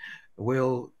financing,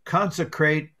 will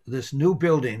consecrate this new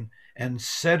building and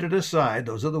set it aside,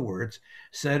 those are the words,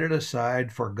 set it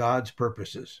aside for God's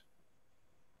purposes.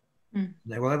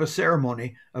 They will have a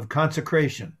ceremony of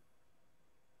consecration.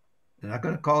 They're not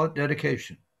going to call it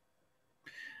dedication.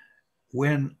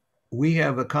 When we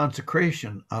have a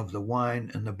consecration of the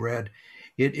wine and the bread,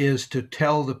 it is to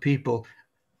tell the people,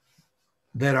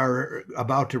 that are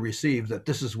about to receive that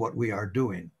this is what we are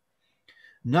doing.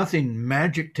 Nothing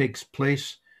magic takes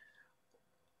place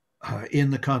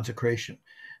in the consecration.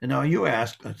 And now you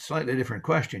asked a slightly different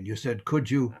question. You said,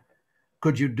 could you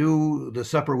do the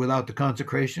supper without the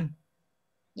consecration?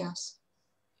 Yes.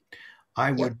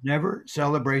 I would never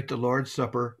celebrate the Lord's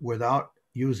Supper without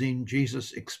using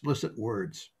Jesus' explicit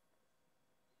words.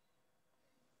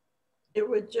 It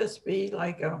would just be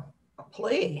like a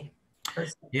play.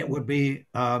 It would be,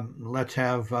 let's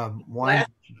have wine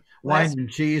and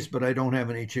cheese, but I don't have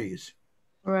any cheese.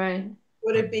 Right.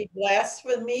 Would it be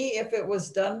blasphemy if it was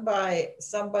done by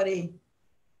somebody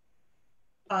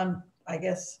on, I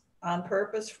guess, on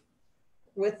purpose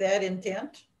with that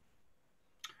intent?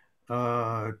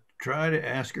 Try to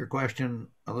ask your question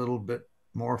a little bit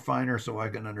more finer so I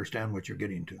can understand what you're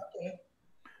getting to. Okay.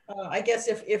 I guess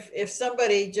if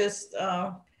somebody just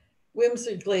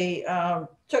whimsically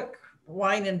took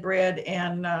wine and bread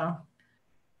and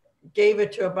gave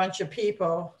it to a bunch of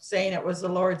people saying it was the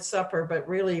Lord's Supper, but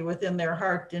really within their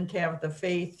heart didn't have the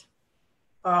faith,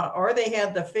 or they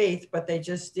had the faith, but they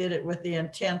just did it with the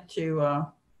intent to,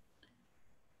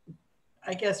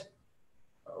 I guess,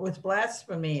 with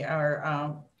blasphemy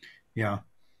or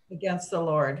against the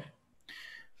Lord.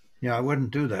 Yeah, I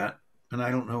wouldn't do that. And I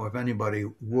don't know if anybody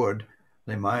would.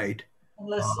 They might.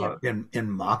 Unless in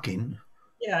mocking.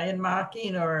 Yeah, in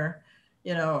mocking or,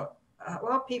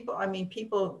 well,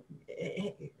 people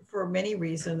for many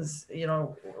reasons,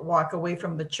 walk away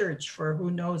from the church for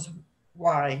who knows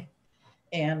why.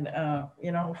 And,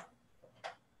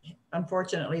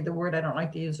 unfortunately, the word, I don't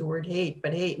like to use the word hate,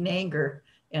 but hate and anger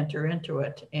enter into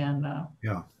it. And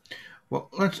yeah. Well,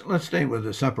 let's stay with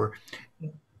the supper.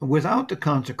 Without the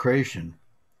consecration,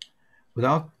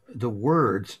 without the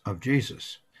words of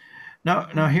Jesus.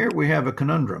 Now here we have a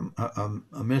conundrum,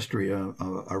 a mystery,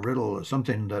 a riddle,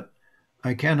 something that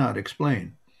I cannot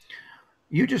explain.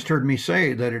 You just heard me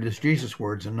say that it is Jesus'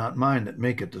 words and not mine that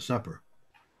make it the supper.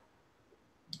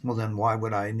 Well, then why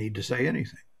would I need to say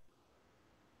anything?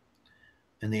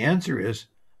 And the answer is,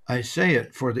 I say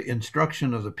it for the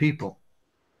instruction of the people.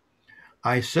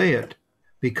 I say it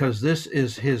because this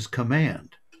is his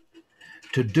command,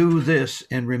 to do this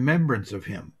in remembrance of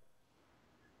him.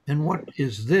 And what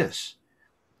is this?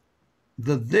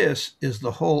 This is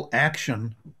the whole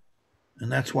action,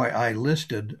 and that's why I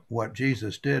listed what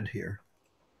Jesus did here.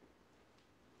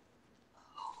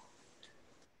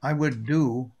 I would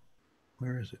do,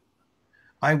 where is it?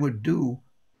 I would do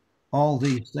all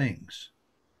these things.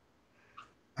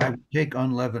 I would take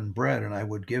unleavened bread and I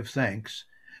would give thanks,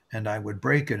 and I would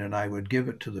break it and I would give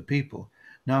it to the people.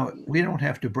 Now, we don't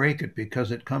have to break it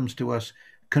because it comes to us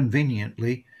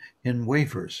conveniently in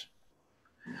wafers.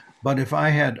 But if I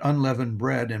had unleavened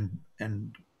bread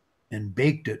and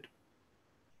baked it,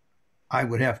 I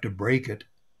would have to break it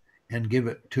and give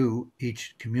it to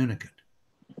each communicant.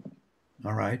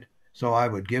 All right? So I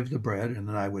would give the bread, and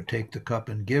then I would take the cup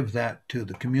and give that to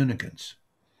the communicants.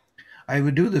 I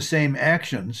would do the same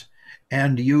actions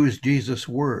and use Jesus'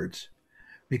 words,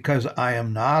 because I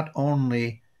am not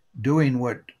only doing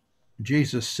what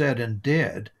Jesus said and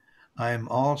did, I am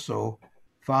also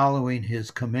following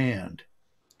his command.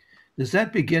 Does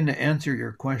that begin to answer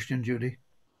your question, Judy?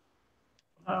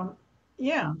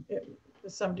 Yeah, to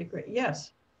some degree,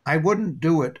 yes. I wouldn't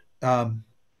do it out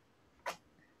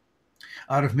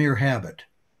of mere habit.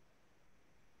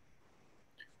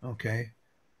 Okay,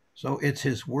 so it's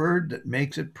his word that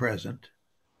makes it present,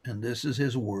 and this is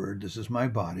his word. This is my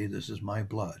body. This is my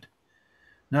blood.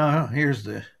 Now, here's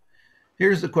the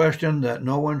question that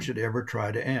no one should ever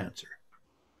try to answer.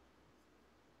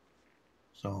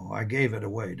 So I gave it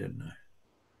away, didn't I?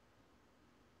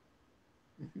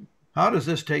 Mm-hmm. How does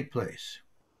this take place?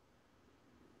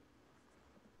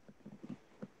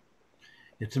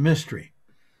 It's a mystery.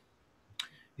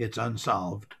 It's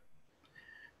unsolved.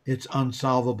 It's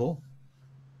unsolvable.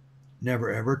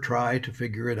 Never ever try to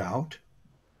figure it out.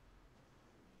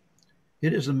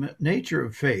 It is a nature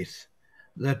of faith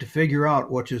that to figure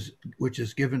out which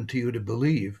is given to you to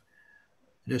believe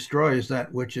destroys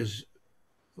that which is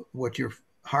what your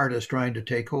heart is trying to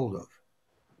take hold of.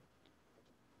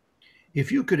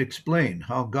 If you could explain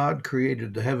how God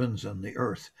created the heavens and the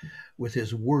earth with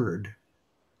his word,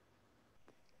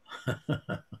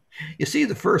 you see,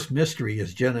 the first mystery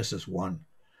is Genesis 1.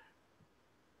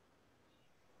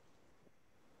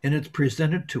 And it's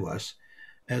presented to us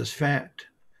as fact,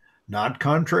 not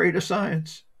contrary to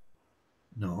science.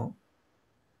 No.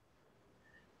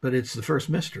 But it's the first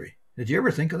mystery. Did you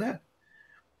ever think of that?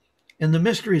 And the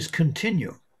mysteries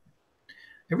continue.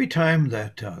 Every time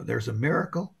that there's a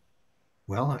miracle,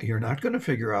 Well, you're not going to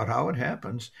figure out how it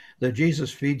happens that Jesus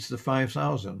feeds the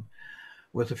 5,000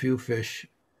 with a few fish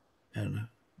and a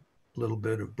little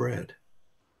bit of bread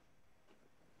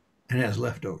and has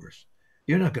leftovers.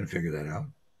 You're not going to figure that out.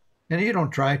 And you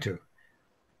don't try to.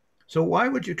 So why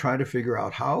would you try to figure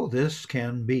out how this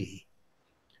can be?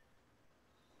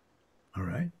 All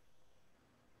right.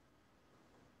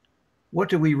 What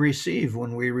do we receive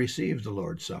when we receive the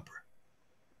Lord's Supper?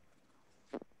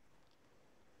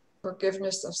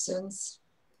 Forgiveness of sins.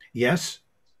 Yes.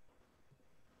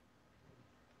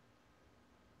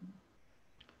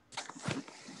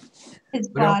 His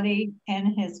body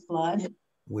and his blood.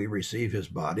 We receive his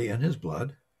body and his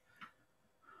blood.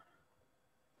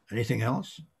 Anything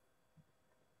else?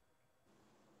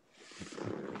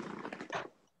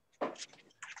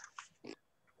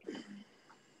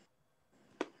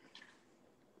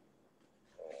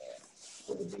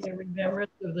 Would it be a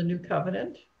remembrance of the new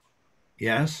covenant?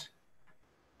 Yes.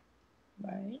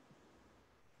 Right.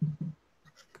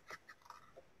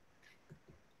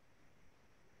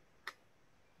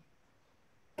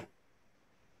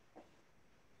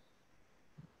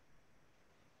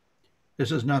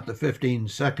 This is not the 15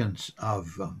 seconds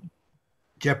of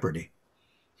Jeopardy.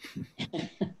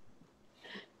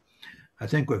 I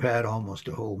think we've had almost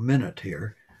a whole minute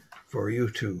here for you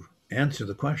to answer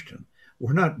the question.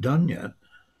 We're not done yet.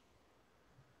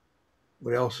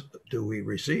 What else do we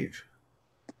receive?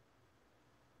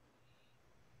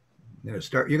 You're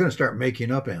going to start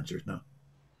making up answers now.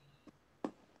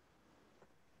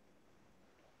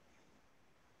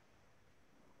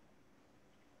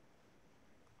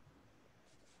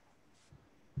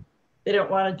 They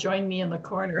don't want to join me in the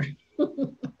corner.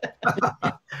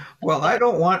 Well, I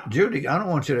don't want you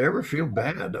to ever feel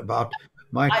bad about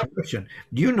my question.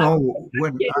 Do you know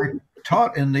when I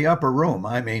taught in the upper room,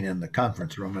 I mean in the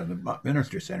conference room in the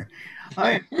minister center,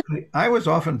 I was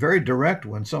often very direct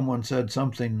when someone said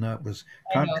something that was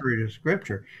contrary to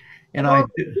scripture. And I'm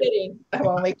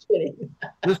only kidding.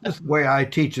 This is the way I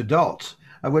teach adults.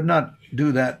 I would not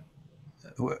do that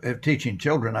if teaching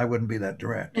children. I wouldn't be that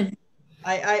direct.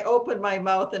 I open my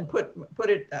mouth and put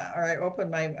it, or I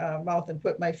open my mouth and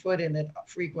put my foot in it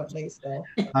frequently. So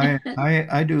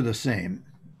I do the same,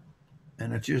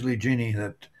 and it's usually Jeannie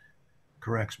that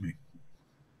corrects me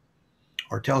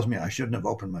or tells me I shouldn't have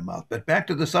opened my mouth. But back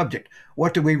to the subject.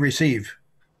 What do we receive?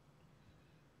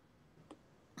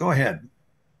 Go ahead.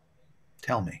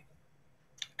 Tell me.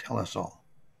 Tell us all.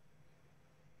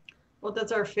 Well,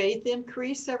 does our faith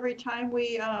increase every time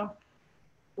we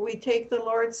take the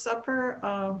Lord's Supper?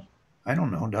 I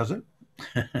don't know. Does it?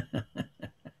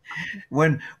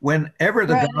 Whenever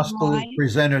the gospel is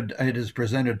presented, it is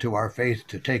presented to our faith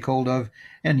to take hold of,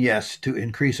 and yes, to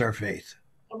increase our faith.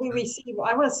 We receive,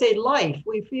 I want to say life.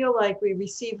 We feel like we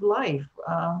receive life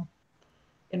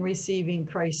in receiving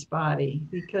Christ's body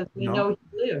because we know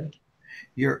he lived.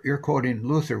 You're quoting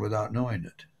Luther without knowing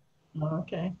it.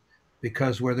 Okay.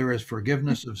 Because where there is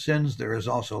forgiveness of sins, there is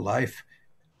also life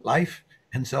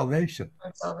and salvation.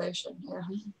 And salvation,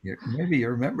 yeah. Maybe you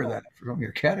remember that from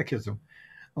your catechism.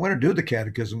 I want to do the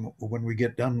catechism when we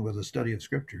get done with the study of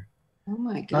Scripture. Oh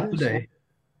my gosh. Not today.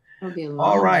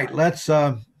 All right, let's.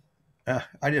 I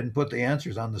didn't put the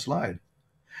answers on the slide.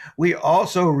 We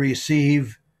also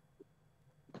receive,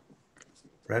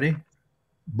 ready?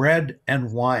 Bread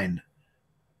and wine.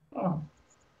 Oh.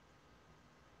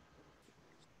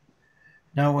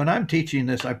 Now, when I'm teaching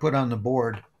this, I put on the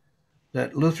board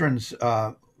that Lutherans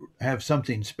have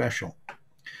something special.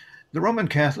 The Roman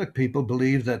Catholic people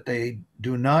believe that they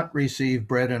do not receive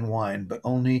bread and wine, but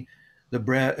only the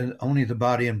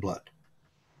body and blood.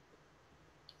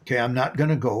 Okay, I'm not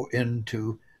going to go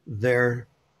into their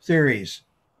theories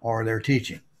or their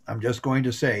teaching. I'm just going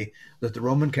to say that the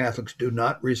Roman Catholics do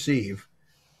not receive,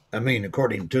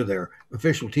 according to their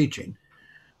official teaching,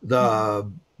 the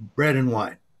bread and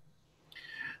wine.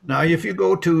 Now, if you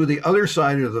go to the other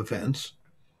side of the fence,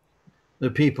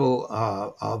 the people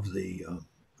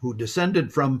who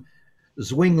descended from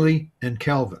Zwingli and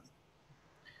Calvin,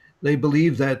 they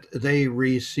believe that they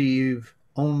receive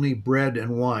only bread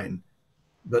and wine,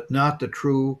 but not the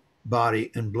true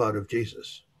body and blood of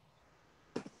Jesus.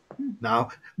 Now,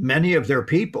 many of their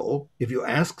people, if you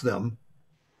ask them,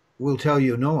 will tell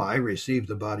you, no, I received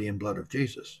the body and blood of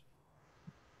Jesus.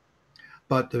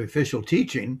 But the official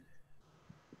teaching,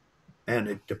 and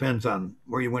it depends on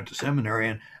where you went to seminary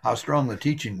and how strong the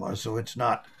teaching was, so it's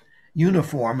not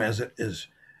uniform as it is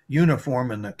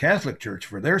uniform in the Catholic Church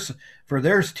for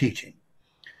their teaching.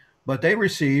 But they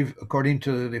receive, according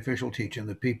to the official teaching,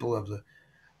 the people of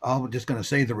I'm just going to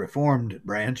say the Reformed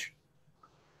branch,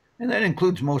 and that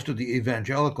includes most of the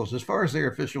evangelicals as far as their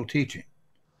official teaching.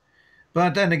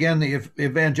 But then again, the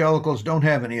evangelicals don't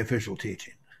have any official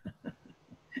teaching.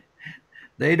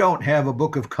 They don't have a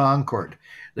Book of Concord.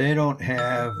 They don't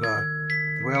have,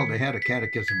 well, they had a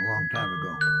catechism a long time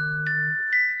ago.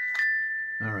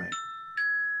 All right.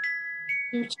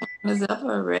 Your time is up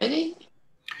already?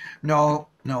 No,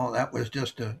 that was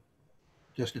just a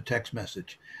text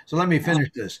message. So let me finish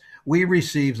this. We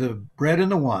receive the bread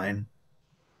and the wine,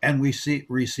 and we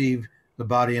receive the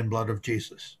body and blood of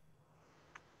Jesus.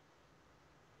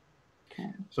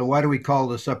 Okay. So why do we call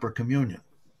the supper communion?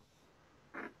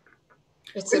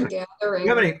 It's a gathering. Do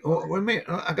you have any? Wait a minute.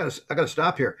 I gotta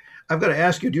stop here. I've got to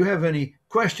ask you. Do you have any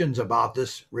questions about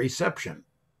this reception?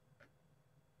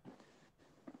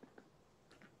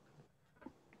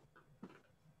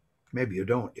 Maybe you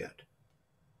don't yet.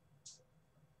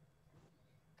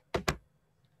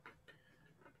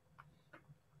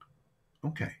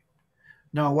 Okay.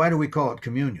 Now, why do we call it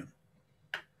communion?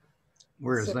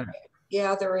 Where is that?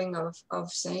 Gathering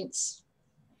of saints.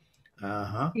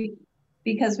 Uh-huh.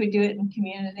 Because we do it in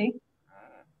community.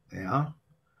 Yeah.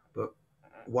 But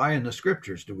why in the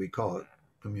scriptures do we call it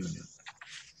communion?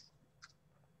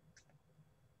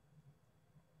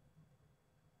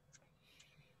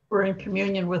 We're in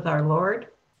communion with our Lord.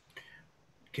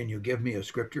 Can you give me a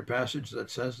scripture passage that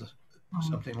says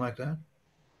something like that?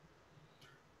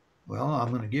 Well, I'm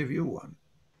going to give you one.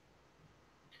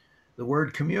 The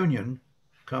word communion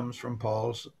comes from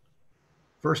Paul's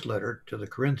first letter to the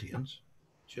Corinthians.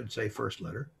 Should say first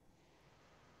letter.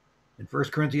 In 1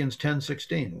 Corinthians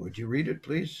 10:16. Would you read it,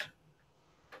 please?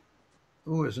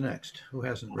 Who is next? Who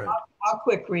hasn't read? I'll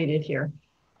quick read it here.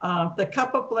 The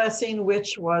cup of blessing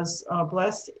which was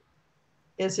blessed,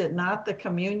 is it not the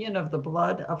communion of the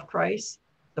blood of Christ?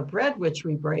 The bread which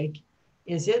we break,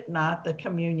 is it not the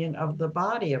communion of the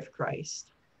body of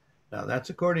Christ? Now, that's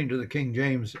according to the King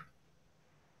James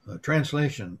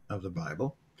translation of the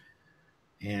Bible.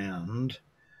 And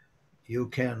you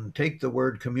can take the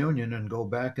word communion and go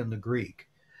back in the Greek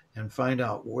and find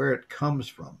out where it comes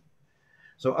from.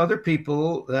 So other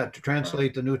people that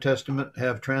translate the New Testament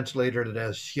have translated it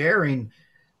as sharing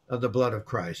of the blood of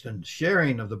Christ and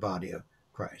sharing of the body of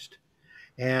Christ.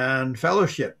 And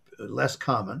fellowship, less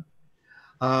common.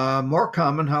 More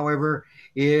common, however,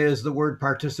 is the word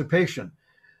participation.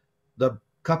 The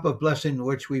cup of blessing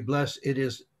which we bless,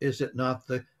 is it not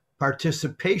the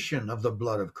participation of the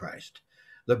blood of Christ?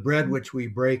 The bread which we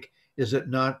break, is it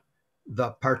not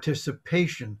the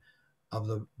participation of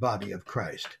the body of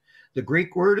Christ? The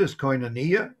Greek word is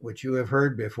koinonia, which you have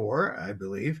heard before, I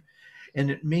believe, and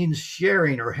it means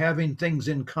sharing or having things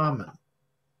in common.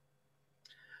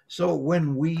 So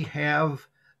when we have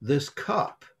this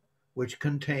cup, which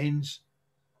contains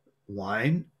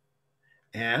wine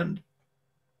and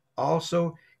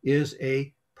also is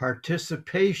a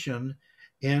participation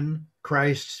in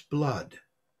Christ's blood,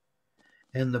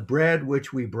 and the bread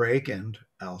which we break and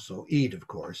also eat, of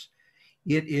course,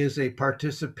 it is a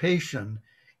participation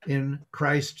in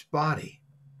Christ's body.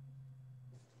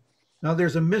 Now,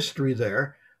 there's a mystery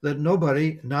there that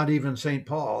nobody, not even St.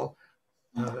 Paul,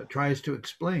 tries to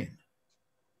explain.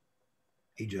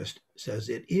 He just says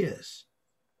it is.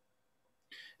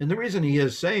 And the reason he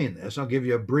is saying this, I'll give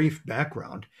you a brief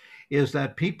background, is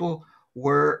that people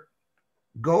were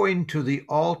going to the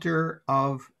altar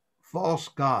of false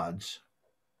gods,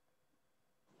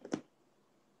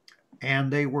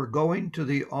 and they were going to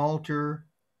the altar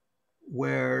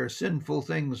where sinful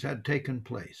things had taken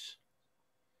place.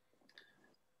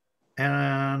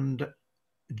 And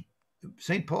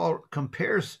St. Paul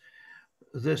compares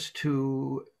this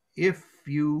to if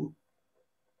you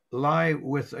lie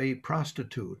with a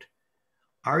prostitute,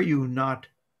 are you not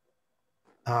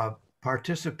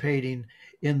participating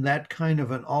in that kind of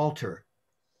an altar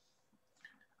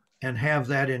and have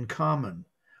that in common,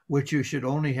 which you should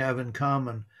only have in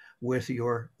common with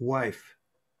your wife?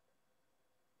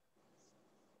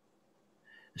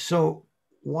 So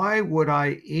why would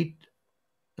I eat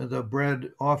the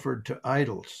bread offered to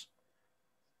idols?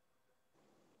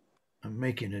 I'm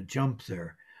making a jump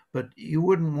there, but you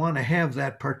wouldn't want to have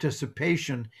that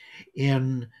participation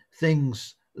in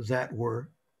things that were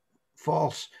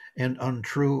false and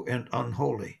untrue and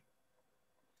unholy.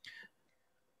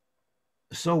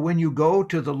 So when you go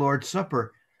to the Lord's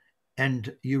Supper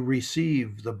and you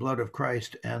receive the blood of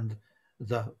Christ and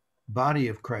the body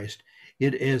of Christ,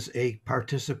 it is a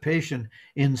participation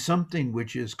in something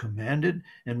which is commanded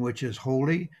and which is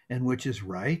holy and which is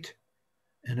right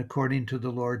and according to the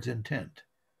Lord's intent.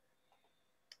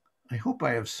 I hope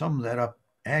I have summed that up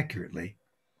accurately.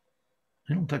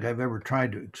 I don't think I've ever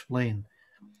tried to explain.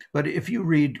 But if you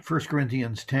read 1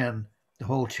 Corinthians 10, the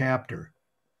whole chapter,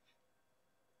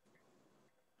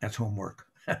 That's homework.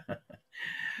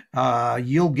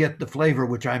 You'll get the flavor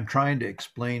which I'm trying to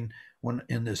explain when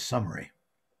in this summary.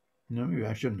 Maybe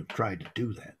I shouldn't have tried to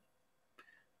do that.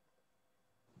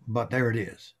 But there it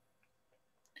is.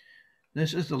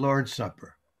 This is the Lord's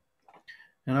Supper.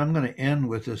 And I'm going to end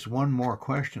with this one more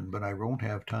question, but I won't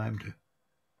have time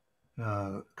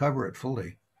to cover it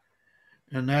fully.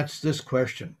 And that's this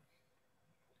question,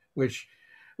 which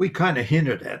we kind of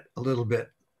hinted at a little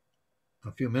bit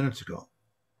a few minutes ago.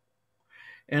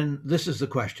 And this is the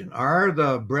question: are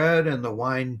the bread and the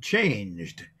wine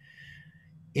changed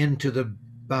into the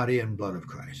body and blood of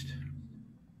Christ?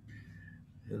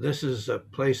 This is a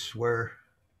place where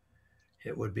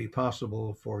it would be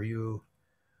possible for you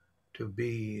to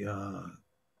be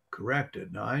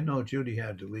corrected. Now, I know Judy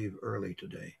had to leave early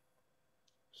today,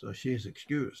 so she's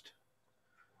excused.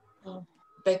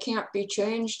 They can't be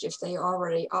changed if they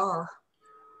already are.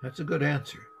 That's a good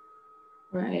answer.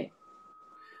 Right.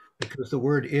 Because the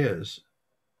word is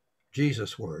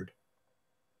Jesus' word.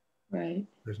 Right.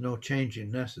 There's no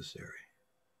changing necessary.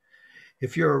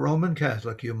 If you're a Roman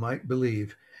Catholic, you might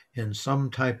believe in some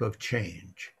type of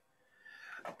change.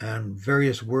 And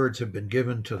various words have been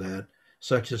given to that,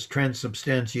 such as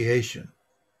transubstantiation.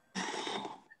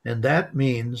 And that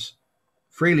means,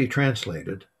 freely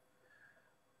translated,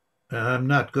 I'm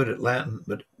not good at Latin,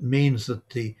 but it means that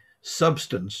the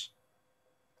substance,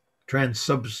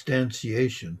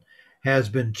 transubstantiation, has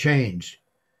been changed.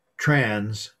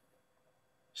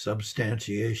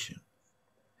 Transubstantiation.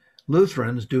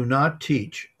 Lutherans do not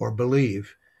teach or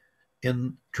believe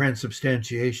in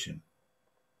transubstantiation.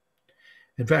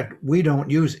 In fact, we don't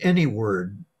use any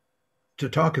word to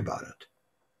talk about it.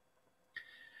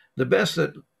 The best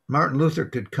that Martin Luther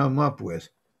could come up with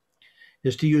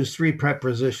is to use three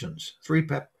prepositions,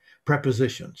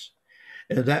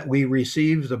 that we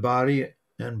receive the body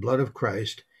and blood of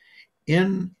Christ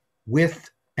in,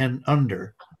 with, and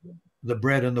under the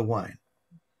bread and the wine.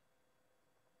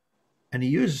 And he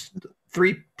used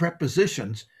three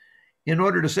prepositions in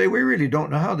order to say we really don't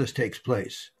know how this takes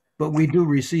place, but we do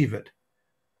receive it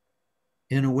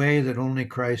in a way that only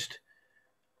Christ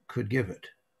could give it.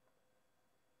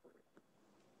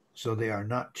 So they are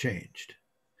not changed.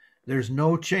 There's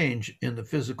no change in the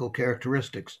physical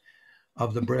characteristics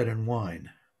of the bread and wine.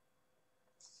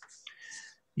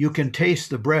 You can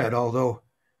taste the bread, although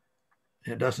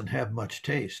it doesn't have much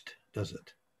taste, does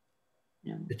it?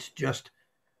 No. It's just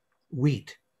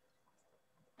wheat.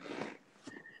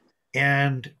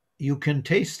 And you can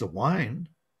taste the wine,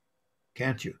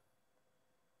 can't you?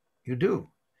 You do.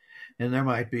 And there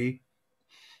might be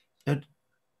a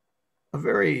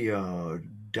very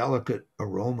delicate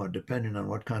aroma depending on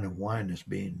what kind of wine is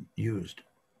being used.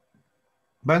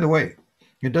 By the way,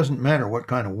 it doesn't matter what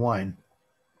kind of wine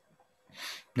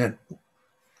that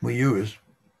we use.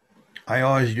 I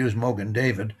always use Mogan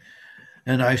David,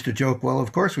 and I used to joke, well,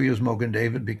 of course we use Mogan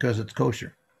David because it's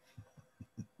kosher.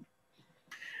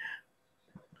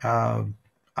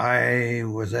 I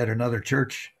was at another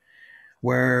church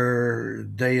where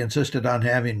they insisted on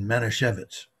having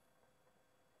Manischewitz.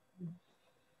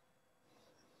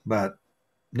 But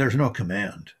there's no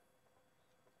command.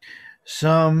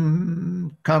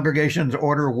 Some congregations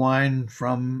order wine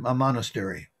from a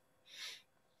monastery.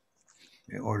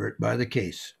 They order it by the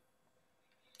case.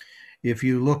 If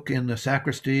you look in the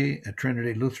sacristy at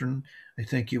Trinity Lutheran, I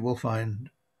think you will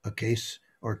find a case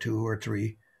or two or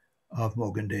three of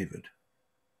Mogan David.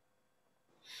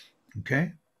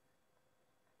 Okay?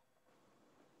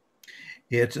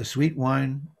 It's a sweet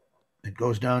wine. It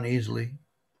goes down easily.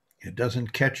 It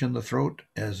doesn't catch in the throat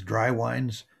as dry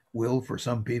wines will for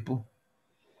some people.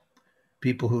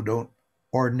 People who don't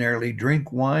ordinarily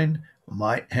drink wine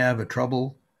might have a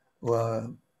trouble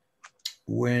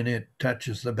when it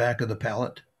touches the back of the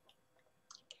palate.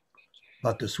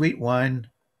 But the sweet wine,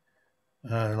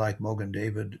 like Mogan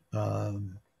David,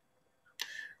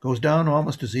 goes down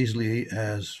almost as easily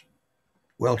as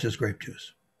Welch's grape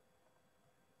juice.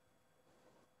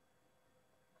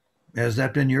 Has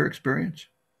that been your experience?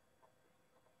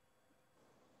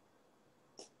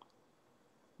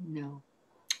 No.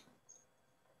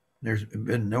 There's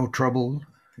been no trouble?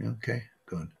 Okay,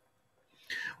 good.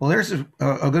 Well, there's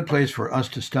a good place for us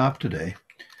to stop today.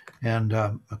 And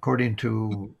according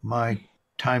to my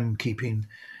timekeeping,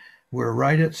 we're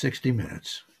right at 60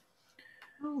 minutes.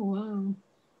 Oh, wow.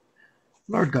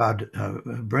 Lord God,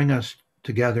 bring us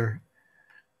together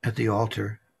at the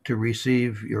altar to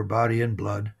receive your body and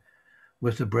blood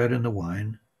with the bread and the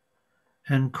wine,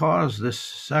 and cause this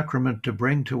sacrament to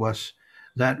bring to us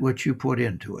that which you put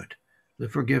into it, the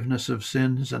forgiveness of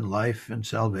sins and life and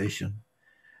salvation,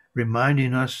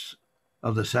 reminding us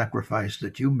of the sacrifice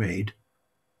that you made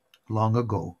long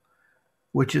ago,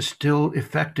 which is still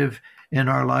effective in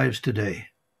our lives today.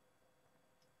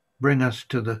 Bring us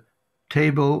to the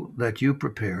table that you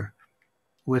prepare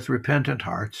with repentant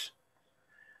hearts,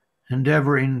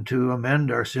 endeavoring to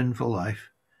amend our sinful life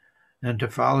and to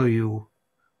follow you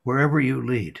wherever you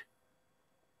lead.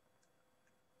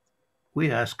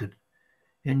 We ask it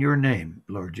in your name,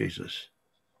 Lord Jesus.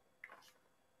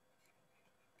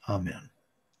 Amen.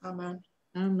 Amen.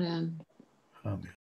 Amen. Amen.